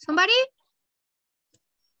two? Somebody?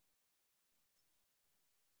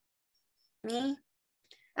 Me.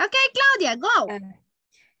 Okay, Claudia, go.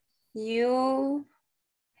 You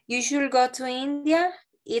should go to India.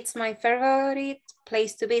 It's my favorite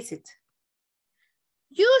place to visit.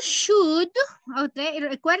 You should, okay,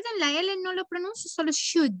 recuerden la L no lo pronuncio, solo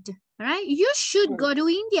should, all right? You should go to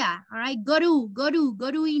India, all right? Go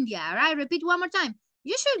to India, all right? Repeat one more time.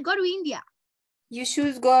 You should go to India. You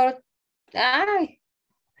should go,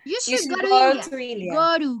 You should go to India.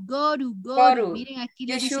 Go to. Miren, aquí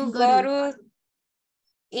you should go to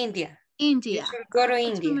India. India. You should go to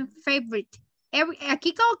India. My favorite.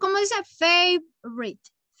 Aquí como dice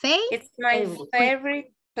favorite. It's my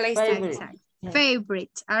favorite place to visit.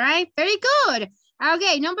 Favorite. All right. Very good.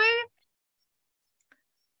 Okay. Number.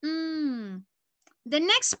 The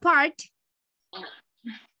next part.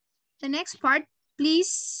 The next part,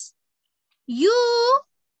 please. You.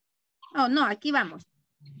 Oh, no. Aquí vamos.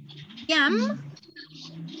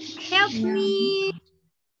 Help me.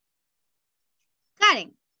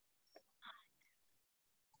 Karen.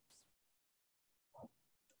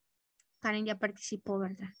 Karen ya participó,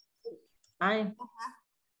 ¿verdad? Ay.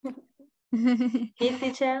 ¿Qué,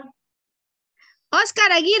 teacher?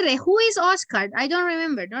 Oscar Aguirre. Who is Oscar? I don't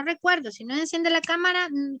remember. No recuerdo. Si no enciende la cámara,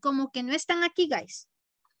 como que no están aquí, guys.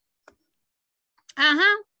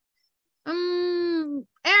 Ajá.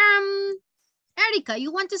 Erica,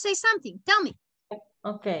 you want to say something? Tell me.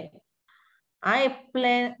 Okay. I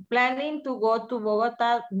planning to go to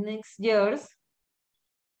Bogota next year.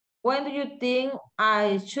 When do you think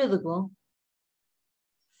I should go?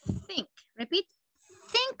 Think. Repeat.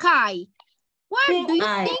 Think I. Where do you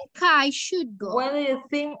think I should go? When do you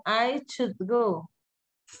think I should go?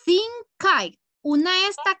 Think I. Una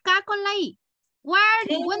está acá con la I.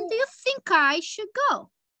 When do you think I should go?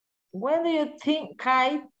 When do you think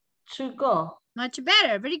I should go? Much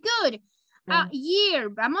better. Very good. Year.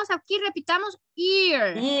 Vamos aquí, repitamos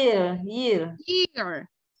year. Year.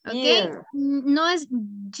 Okay. No es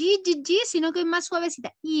G, sino que es más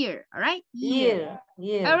suavecita. Year. All right. Year.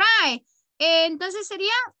 All right. Entonces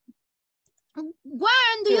sería,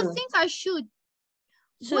 when do you think I should?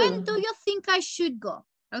 When do you think I should go?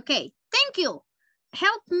 Okay. Thank you.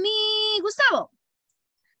 Help me, Gustavo.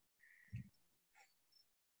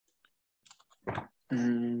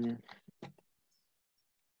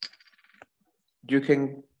 You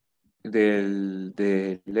can,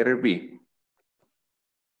 the letter B.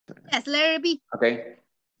 Yes, letter B. Okay.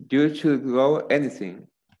 You should go anything,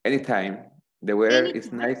 anytime. The weather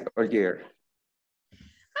is nice all year.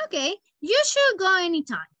 Okay. You should go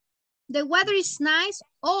anytime. The weather is nice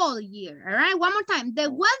all year. All right. One more time.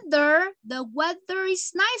 The weather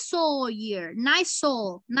is nice all year. Nice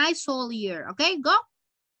all year. Okay. Go.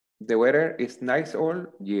 The weather is nice all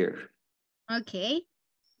year. Okay.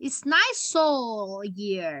 It's nice all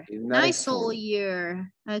year. Nice all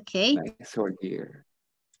year. Okay. Nice all year.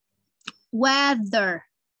 Weather.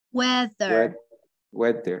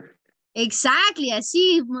 Exactly.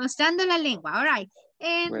 Así, mostrando la lengua. All right.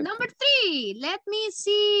 And number 3. Let me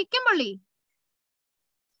see. Kimberly.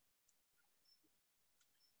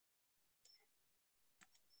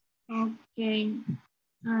 Okay.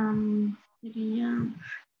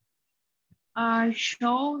 Should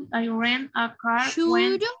I rent a car?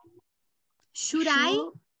 Should I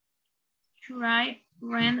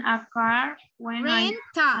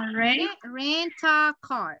rent a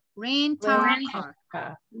car when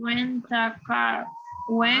rent a car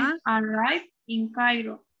when I arrive in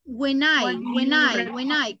Cairo. When I.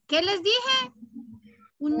 ¿Qué les dije?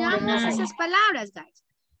 Unamos esas palabras, guys.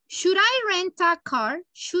 Should I rent a car?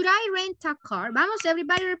 Should I rent a car? Vamos,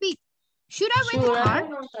 everybody repeat. Should I rent a car?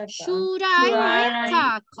 Should I rent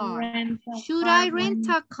a car? Should I rent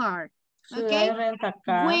a car? Okay.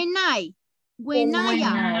 When I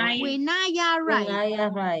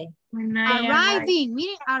arrive. Arriving,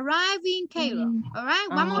 meaning arrive in Cairo. All right,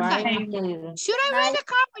 one more time. Should I rent a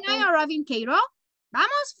car when I arrive in Cairo?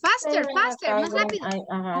 Vamos, faster, más rápido.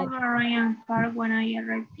 Rent a car when I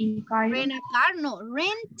arrive in Cairo. Rent a car, no,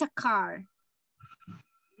 rent a car.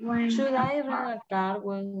 Should I rent a car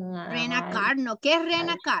when I Rent a car, no, ¿qué es rent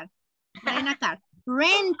a car? Rent a car.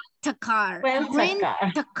 Rent a car. Rent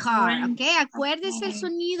a car, ok, acuérdese el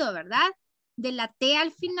sonido, ¿verdad? De la T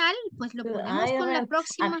al final, pues lo ponemos con la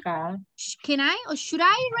próxima. Can I or should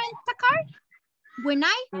I rent a car? When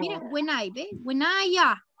I, miren, when I, ¿ve? When I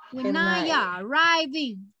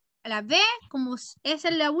arriving. La B, como es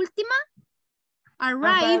la última,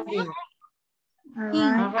 arriving,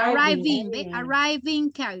 ¿ve?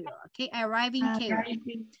 Arriving Cairo, ok, arriving Cairo.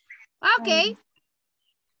 Ok,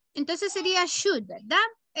 entonces sería should, ¿verdad?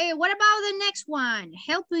 What about the next one?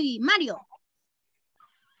 Help me, Mario.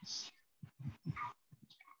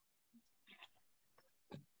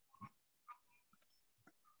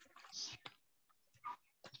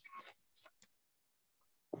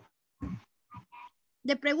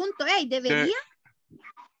 Le pregunto, hey, ¿debería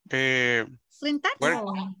rentar?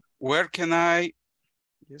 Where can I?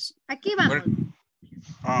 Yes. Aquí vamos.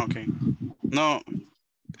 Oh, okay. No,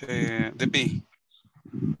 the B.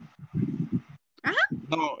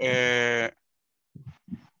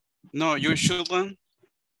 No, you shouldn't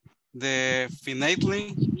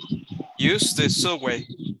definitely use the subway.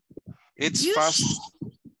 It's fast.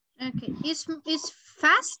 Okay, it's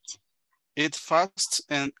fast? It's fast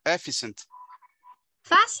and efficient.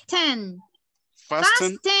 Fasten the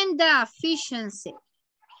efficiency.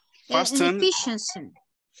 Efficient,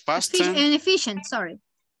 sorry.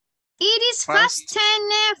 It is fast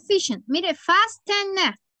and efficient. Mire, fast and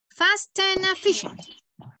efficient.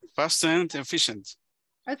 Fast and efficient.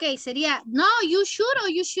 Okay, sería, no, you should or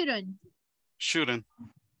you shouldn't. Shouldn't.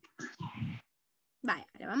 Vaya,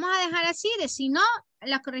 le vamos a dejar así, de si no,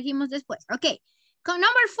 la corregimos después. Okay, con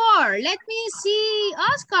number 4, let me see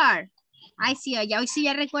Oscar. I see, hoy sí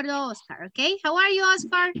ya recuerdo a Oscar, okay? How are you,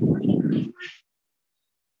 Oscar?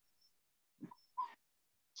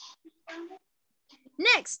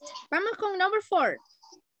 Next, vamos con number 4.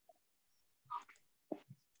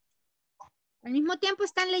 Al mismo tiempo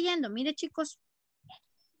están leyendo, mire chicos,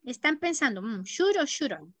 están pensando, should or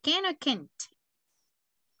shouldn't, can or can't.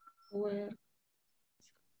 Well,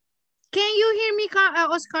 can you hear me,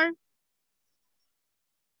 Oscar?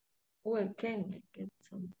 Well, can I get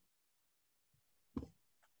some?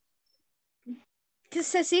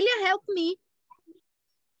 Cecilia, help me.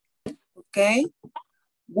 Okay.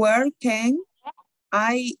 Where can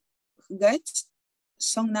I get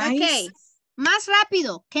some nice? Okay. Más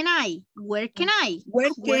rápido. Can I? Where can I? Where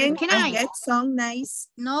can I get some nice?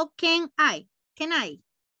 No, can I? Can I?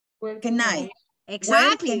 Where can I?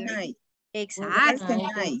 Exactly. Where can I? Exactly. Where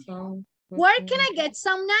can I? Where can I get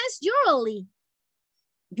some nice jewelry?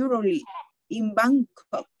 Jewelry in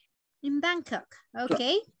Bangkok. In Bangkok.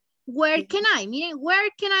 Okay. Where can I? Miren, where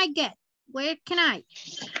can I get? Where can I?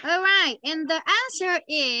 All right. And the answer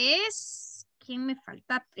is... ¿Quién me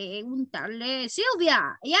falta preguntarle?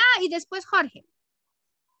 Silvia. Ya, y después Jorge.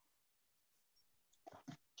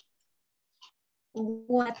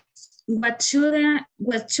 What should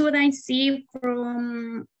I see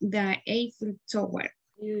from the Eiffel Tower?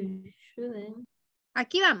 You shouldn't.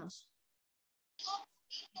 Aquí vamos.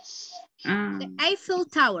 The Eiffel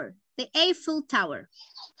Tower. The Eiffel Tower.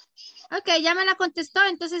 Ok, ya me la contestó.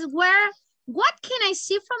 Entonces, what can I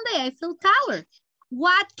see from the Eiffel Tower?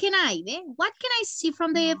 What can I, ¿ve? What can I see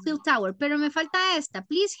from the Eiffel Tower? Pero me falta esta.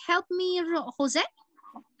 Please help me, José.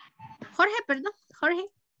 Jorge, perdón. Jorge.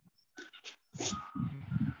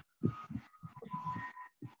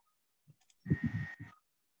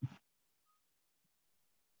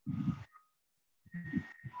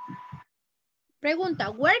 Pregunta,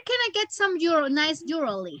 where can I get some nice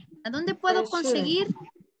jewelry? ¿A dónde puedo conseguir?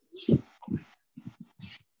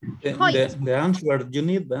 The answer you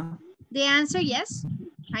need, ¿verdad? The answer, yes.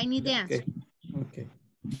 I need the answer. Okay.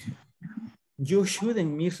 You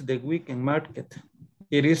shouldn't miss the weekend market.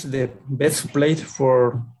 It is the best place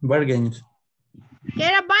for bargains. ¿Qué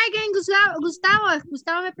era bargain, Gustavo?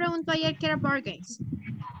 Gustavo me preguntó ayer qué era bargains.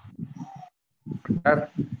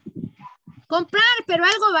 Comprar, pero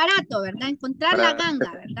algo barato, ¿verdad? Encontrar la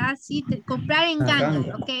ganga, ¿verdad? Sí, comprar en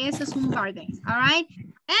ganga. Ok, eso es un bargain. All right.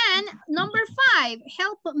 And number 5,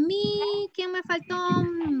 help me. ¿Quién me faltó?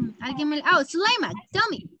 Alguien me... Oh, Sulaiman, tell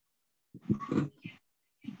me.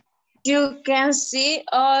 You can see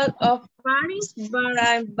all of Paris, but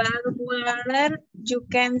in bad weather, you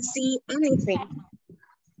can't see anything.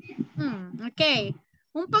 Ok,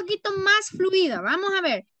 un poquito más fluido. Vamos a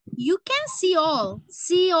ver. You can see all,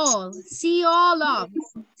 see all, see all of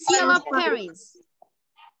Paris.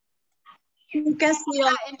 You can see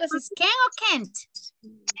all. Entonces, can o can't?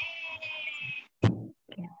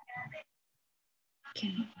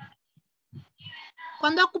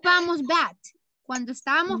 ¿Cuándo ocupamos that? Cuando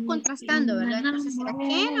estábamos contrastando, ¿verdad? Entonces, ¿era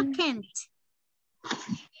can o can't?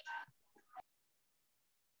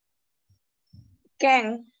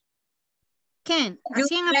 Can. Can.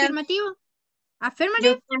 ¿Así en afirmativo?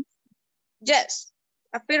 ¿Affirmative? Yes.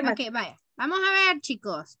 Affirmative. Ok, vaya. Vamos a ver,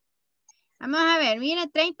 chicos. Vamos a ver.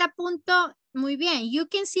 Miren, 30 puntos. Muy bien. You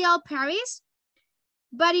can see all Paris,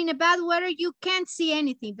 but in a bad weather, you can't see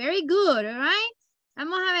anything. Very good, all right?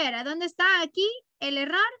 Vamos a ver. ¿A dónde está aquí el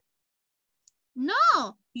error?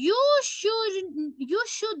 No. You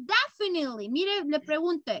should definitely. Mire, le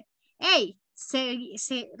pregunté. Hey,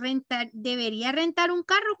 ¿debería rentar un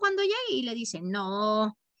carro cuando llegue? Y le dice,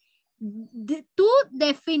 no. Tú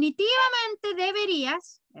definitivamente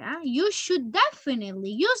deberías, ¿verdad? You should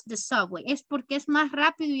definitely use the subway. Es porque es más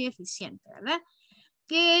rápido y eficiente, ¿verdad?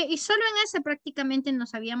 Y solo en ese prácticamente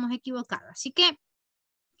nos habíamos equivocado. Así que,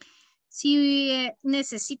 si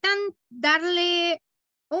necesitan darle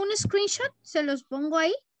un screenshot, se los pongo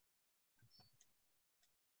ahí.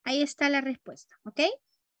 Ahí está la respuesta, ¿ok?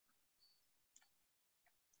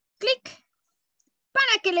 Clic.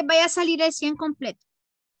 Para que les vaya a salir el 100 completo.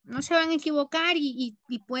 No se van a equivocar y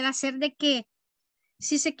puede ser de que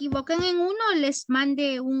si se equivocan en uno les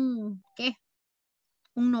mande un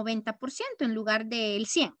 90% en lugar del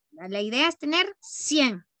 100. La idea es tener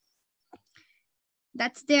 100.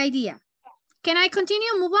 That's the idea. Can I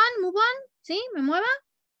continue? Move on, move on. ¿Sí? ¿Me mueva?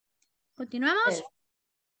 ¿Continuamos?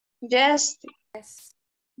 Yes.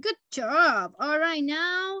 Good job. All right,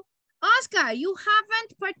 now. Oscar, you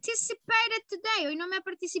haven't participated today. Hoy no me ha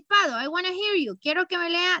participado. I want to hear you. Quiero que me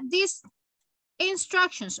lea these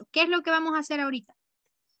instructions. ¿Qué es lo que vamos a hacer ahorita?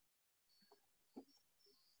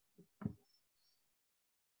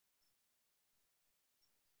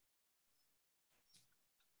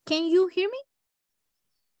 Can you hear me?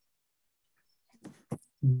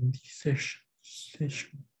 Session.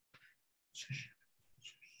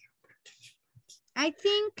 I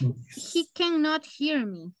think he cannot hear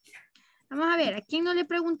me. Vamos a ver, ¿a quién no le he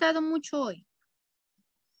preguntado mucho hoy?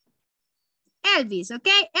 Elvis, ¿ok?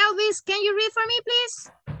 Elvis, can you read for me, please?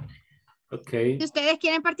 Okay. Si ustedes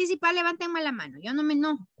quieren participar, levántenme la mano. Yo no me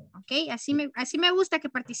enojo, ¿ok? Así me gusta que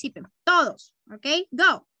participen. Todos, ¿ok?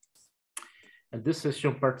 Go. In this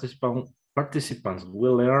session, participants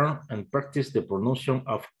will learn and practice the pronunciation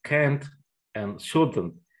of can't and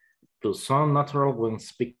shouldn't to sound natural when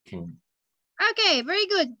speaking. Okay, very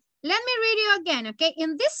good. Let me read you again, okay?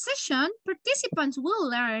 In this session, participants will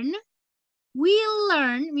learn,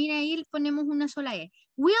 mira ahí ponemos una sola E.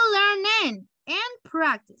 Will learn and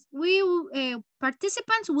practice.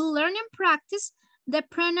 Participants will learn and practice the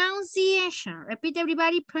pronunciation. Repeat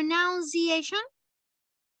everybody, pronunciation.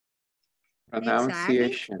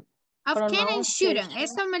 Pronunciation. Of can and shouldn't.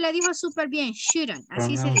 Eso me lo dijo súper bien. Shouldn't.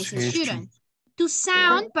 Así se dice. Shouldn't. To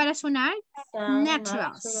sound, para sonar,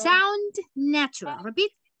 natural. Sound natural.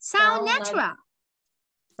 Repeat. Sound natural.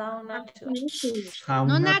 Sound natural.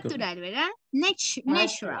 No natural, ¿verdad?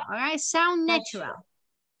 Natural. All right. Sound natural.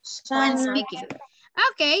 When speaking.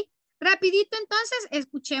 Ok. Rapidito entonces,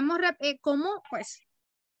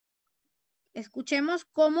 escuchemos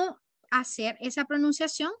cómo hacer esa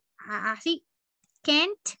pronunciación. Así.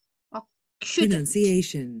 Can't or shouldn't.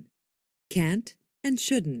 Pronunciation. Can't and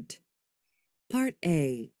shouldn't. Part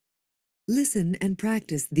A. Listen and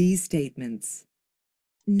practice these statements.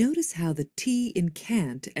 Notice how the T in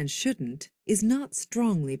can't and shouldn't is not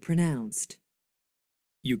strongly pronounced.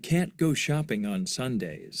 You can't go shopping on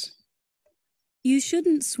Sundays. You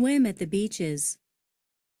shouldn't swim at the beaches.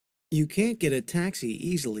 You can't get a taxi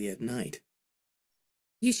easily at night.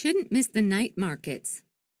 You shouldn't miss the night markets.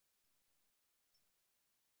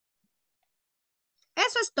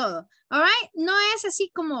 Eso es todo. All right. No es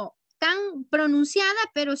así como tan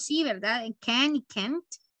pronunciada, pero sí, ¿verdad? Can y can't.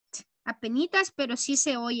 Apenitas, pero sí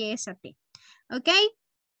se oye esa T. Ok.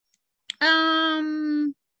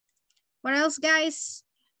 What else, guys?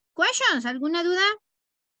 Questions? ¿Alguna duda?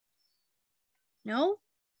 No.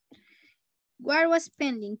 What was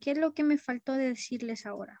pending? ¿Qué es lo que me faltó de decirles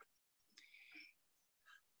ahora?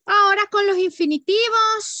 Ahora con los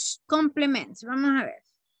infinitivos, complements. Vamos a ver.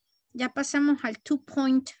 Ya pasamos al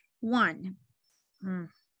 2.1.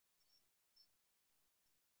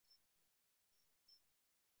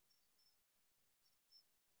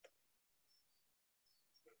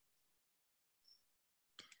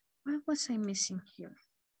 What was I missing here?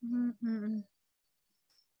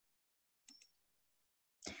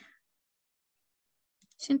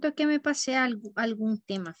 Siento que me pasé algún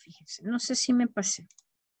tema, fíjense. No sé si me pasé.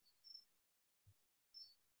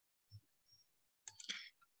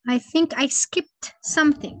 I think I skipped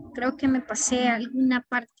something. Creo que me pasé alguna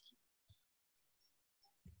parte.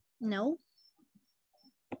 No.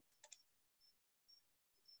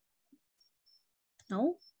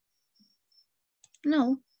 No.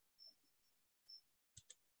 No.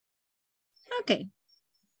 Ok.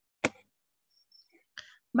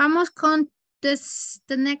 Vamos con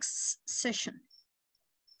the next session.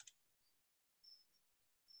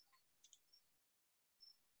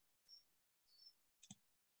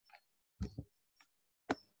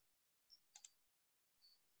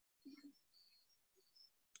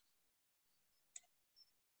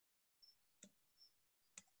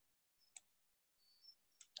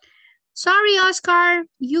 Sorry, Oscar,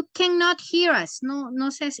 you cannot hear us. No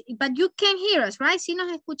sé, but you can hear us, right? Sí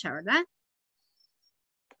nos escucha, ¿verdad?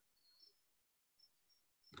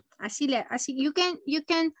 Así, you can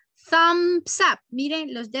thumbs up.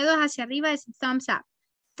 Miren, los dedos hacia arriba es thumbs up.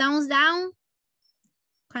 Thumbs down,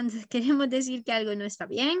 cuando queremos decir que algo no está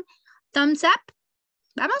bien. Thumbs up,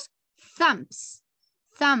 vamos. Thumbs,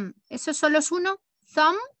 thumb, eso solo es uno.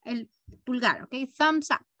 Thumb, el pulgar, ok.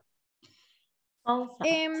 Thumbs up.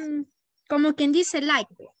 Como quien dice like.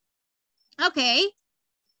 Ok.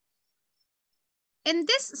 In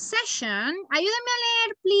this session, ayúdame a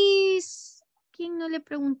leer, please. ¿Quién no le he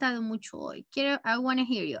preguntado mucho hoy? I want to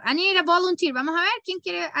hear you. I need a volunteer. Vamos a ver quién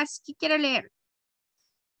quiere leer.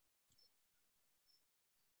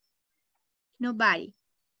 Nobody.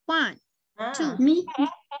 1, 2. Me.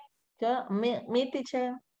 Me,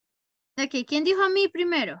 teacher. Ok, ¿quién dijo a mí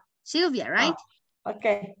primero? Silvia, right? Oh, ok.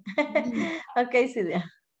 Ok, Silvia.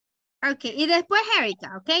 Ok, y después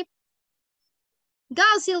Erika, ok? Go,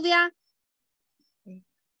 Silvia.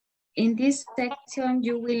 In this section,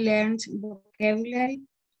 you will learn vocabulary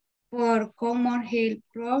for common health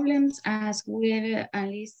problems as well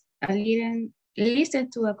as listen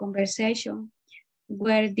to a conversation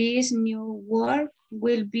where this new word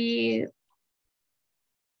will be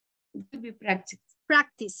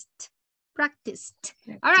practiced.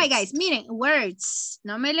 All right, guys, miren, words.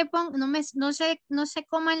 No se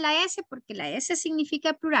coman la S porque la S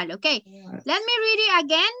significa plural, ok. Let me read it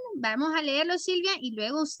again. Vamos a leerlo, Silvia, y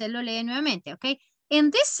luego usted lo lee nuevamente, ok. In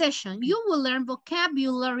this session, you will learn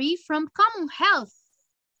vocabulary from common health.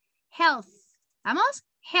 Vamos,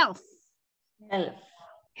 health.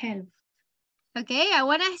 Okay, I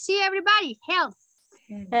want to see everybody. Health.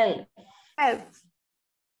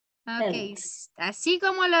 Ok, así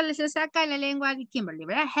como se saca la lengua de Kimberly,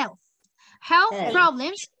 ¿verdad? Health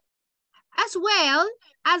problems, as well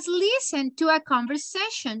as listen to a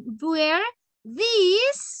conversation where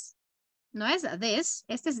these, no es this,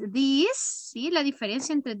 este es these, ¿sí? La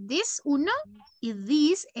diferencia entre this, uno, y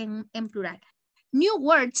these en plural. New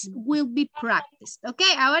words will be practiced. Ok,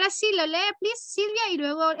 ahora sí, lo lee, please, Silvia, y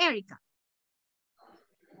luego Erika.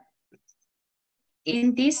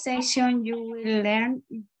 In this section, you will learn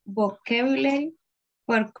vocabulary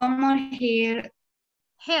for common health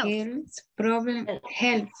problem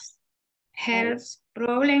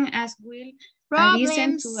as well as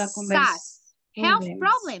listen to a conversation. Health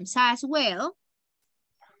problems as well.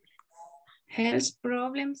 Health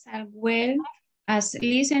problems as well as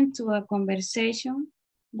listen to a conversation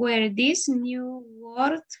where this new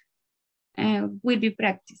word will be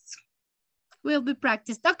practiced. Will be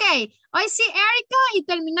practiced. Ok, hoy sí, Erika, y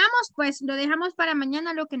terminamos, pues lo dejamos para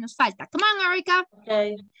mañana lo que nos falta. Come on, Erika.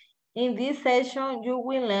 Okay. In this session, you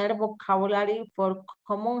will learn vocabulary for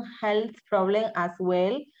common health problems as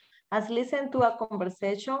well as listen to a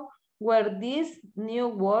conversation where these new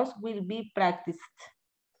words will be practiced.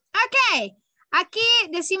 Ok, aquí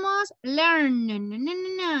decimos learn.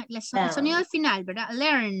 El sonido al final, ¿verdad?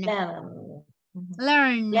 Learn.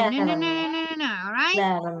 Learn. All right?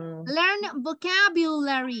 Learn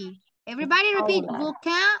vocabulary. Everybody repeat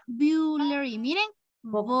vocabulary. Miren,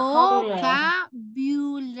 vocabulary.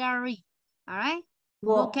 All right?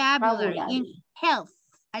 Vocabulary. In health.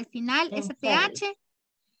 Al final, STH.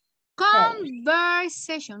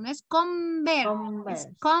 Conversation. No es conver. Es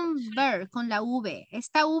conver con la V.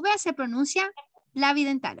 Esta V se pronuncia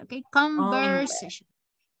labidental. ¿Ok? Conversation.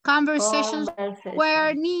 Conversations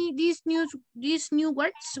where these new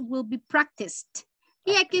words will be practiced.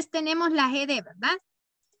 Y aquí tenemos la GD, ¿verdad?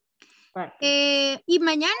 Y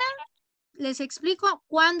mañana les explico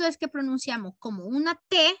cuándo es que pronunciamos como una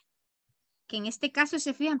T, que en este caso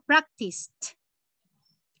se fijan, practiced.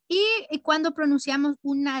 Y cuando pronunciamos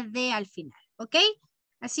una D al final, ¿ok?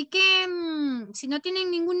 Así que si no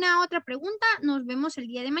tienen ninguna otra pregunta, nos vemos el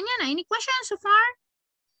día de mañana. Any questions so far?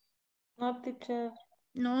 No, teacher.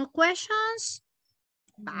 No questions.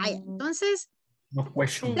 Vaya, entonces No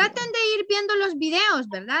question. traten de ir viendo los videos,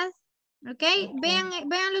 ¿verdad? ¿Ok?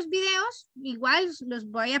 Vean los videos. Igual los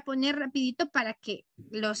voy a poner rapidito para que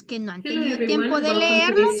los que no han tenido tiempo de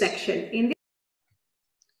leerlos,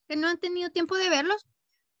 que no han tenido tiempo de verlos,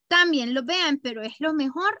 también lo vean, pero es lo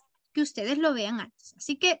mejor que ustedes lo vean antes.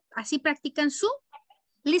 Así que así practican su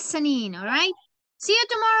listening, all right? See you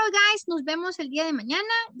tomorrow, guys. Nos vemos el día de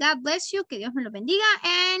mañana. God bless you. Que Dios me lo bendiga.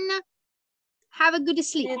 And have a good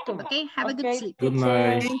sleep. Okay? Have a good sleep. Good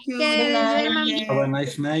night. Thank you. Okay, Have a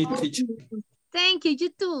nice night, teacher. Thank you. You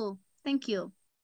too. Thank you.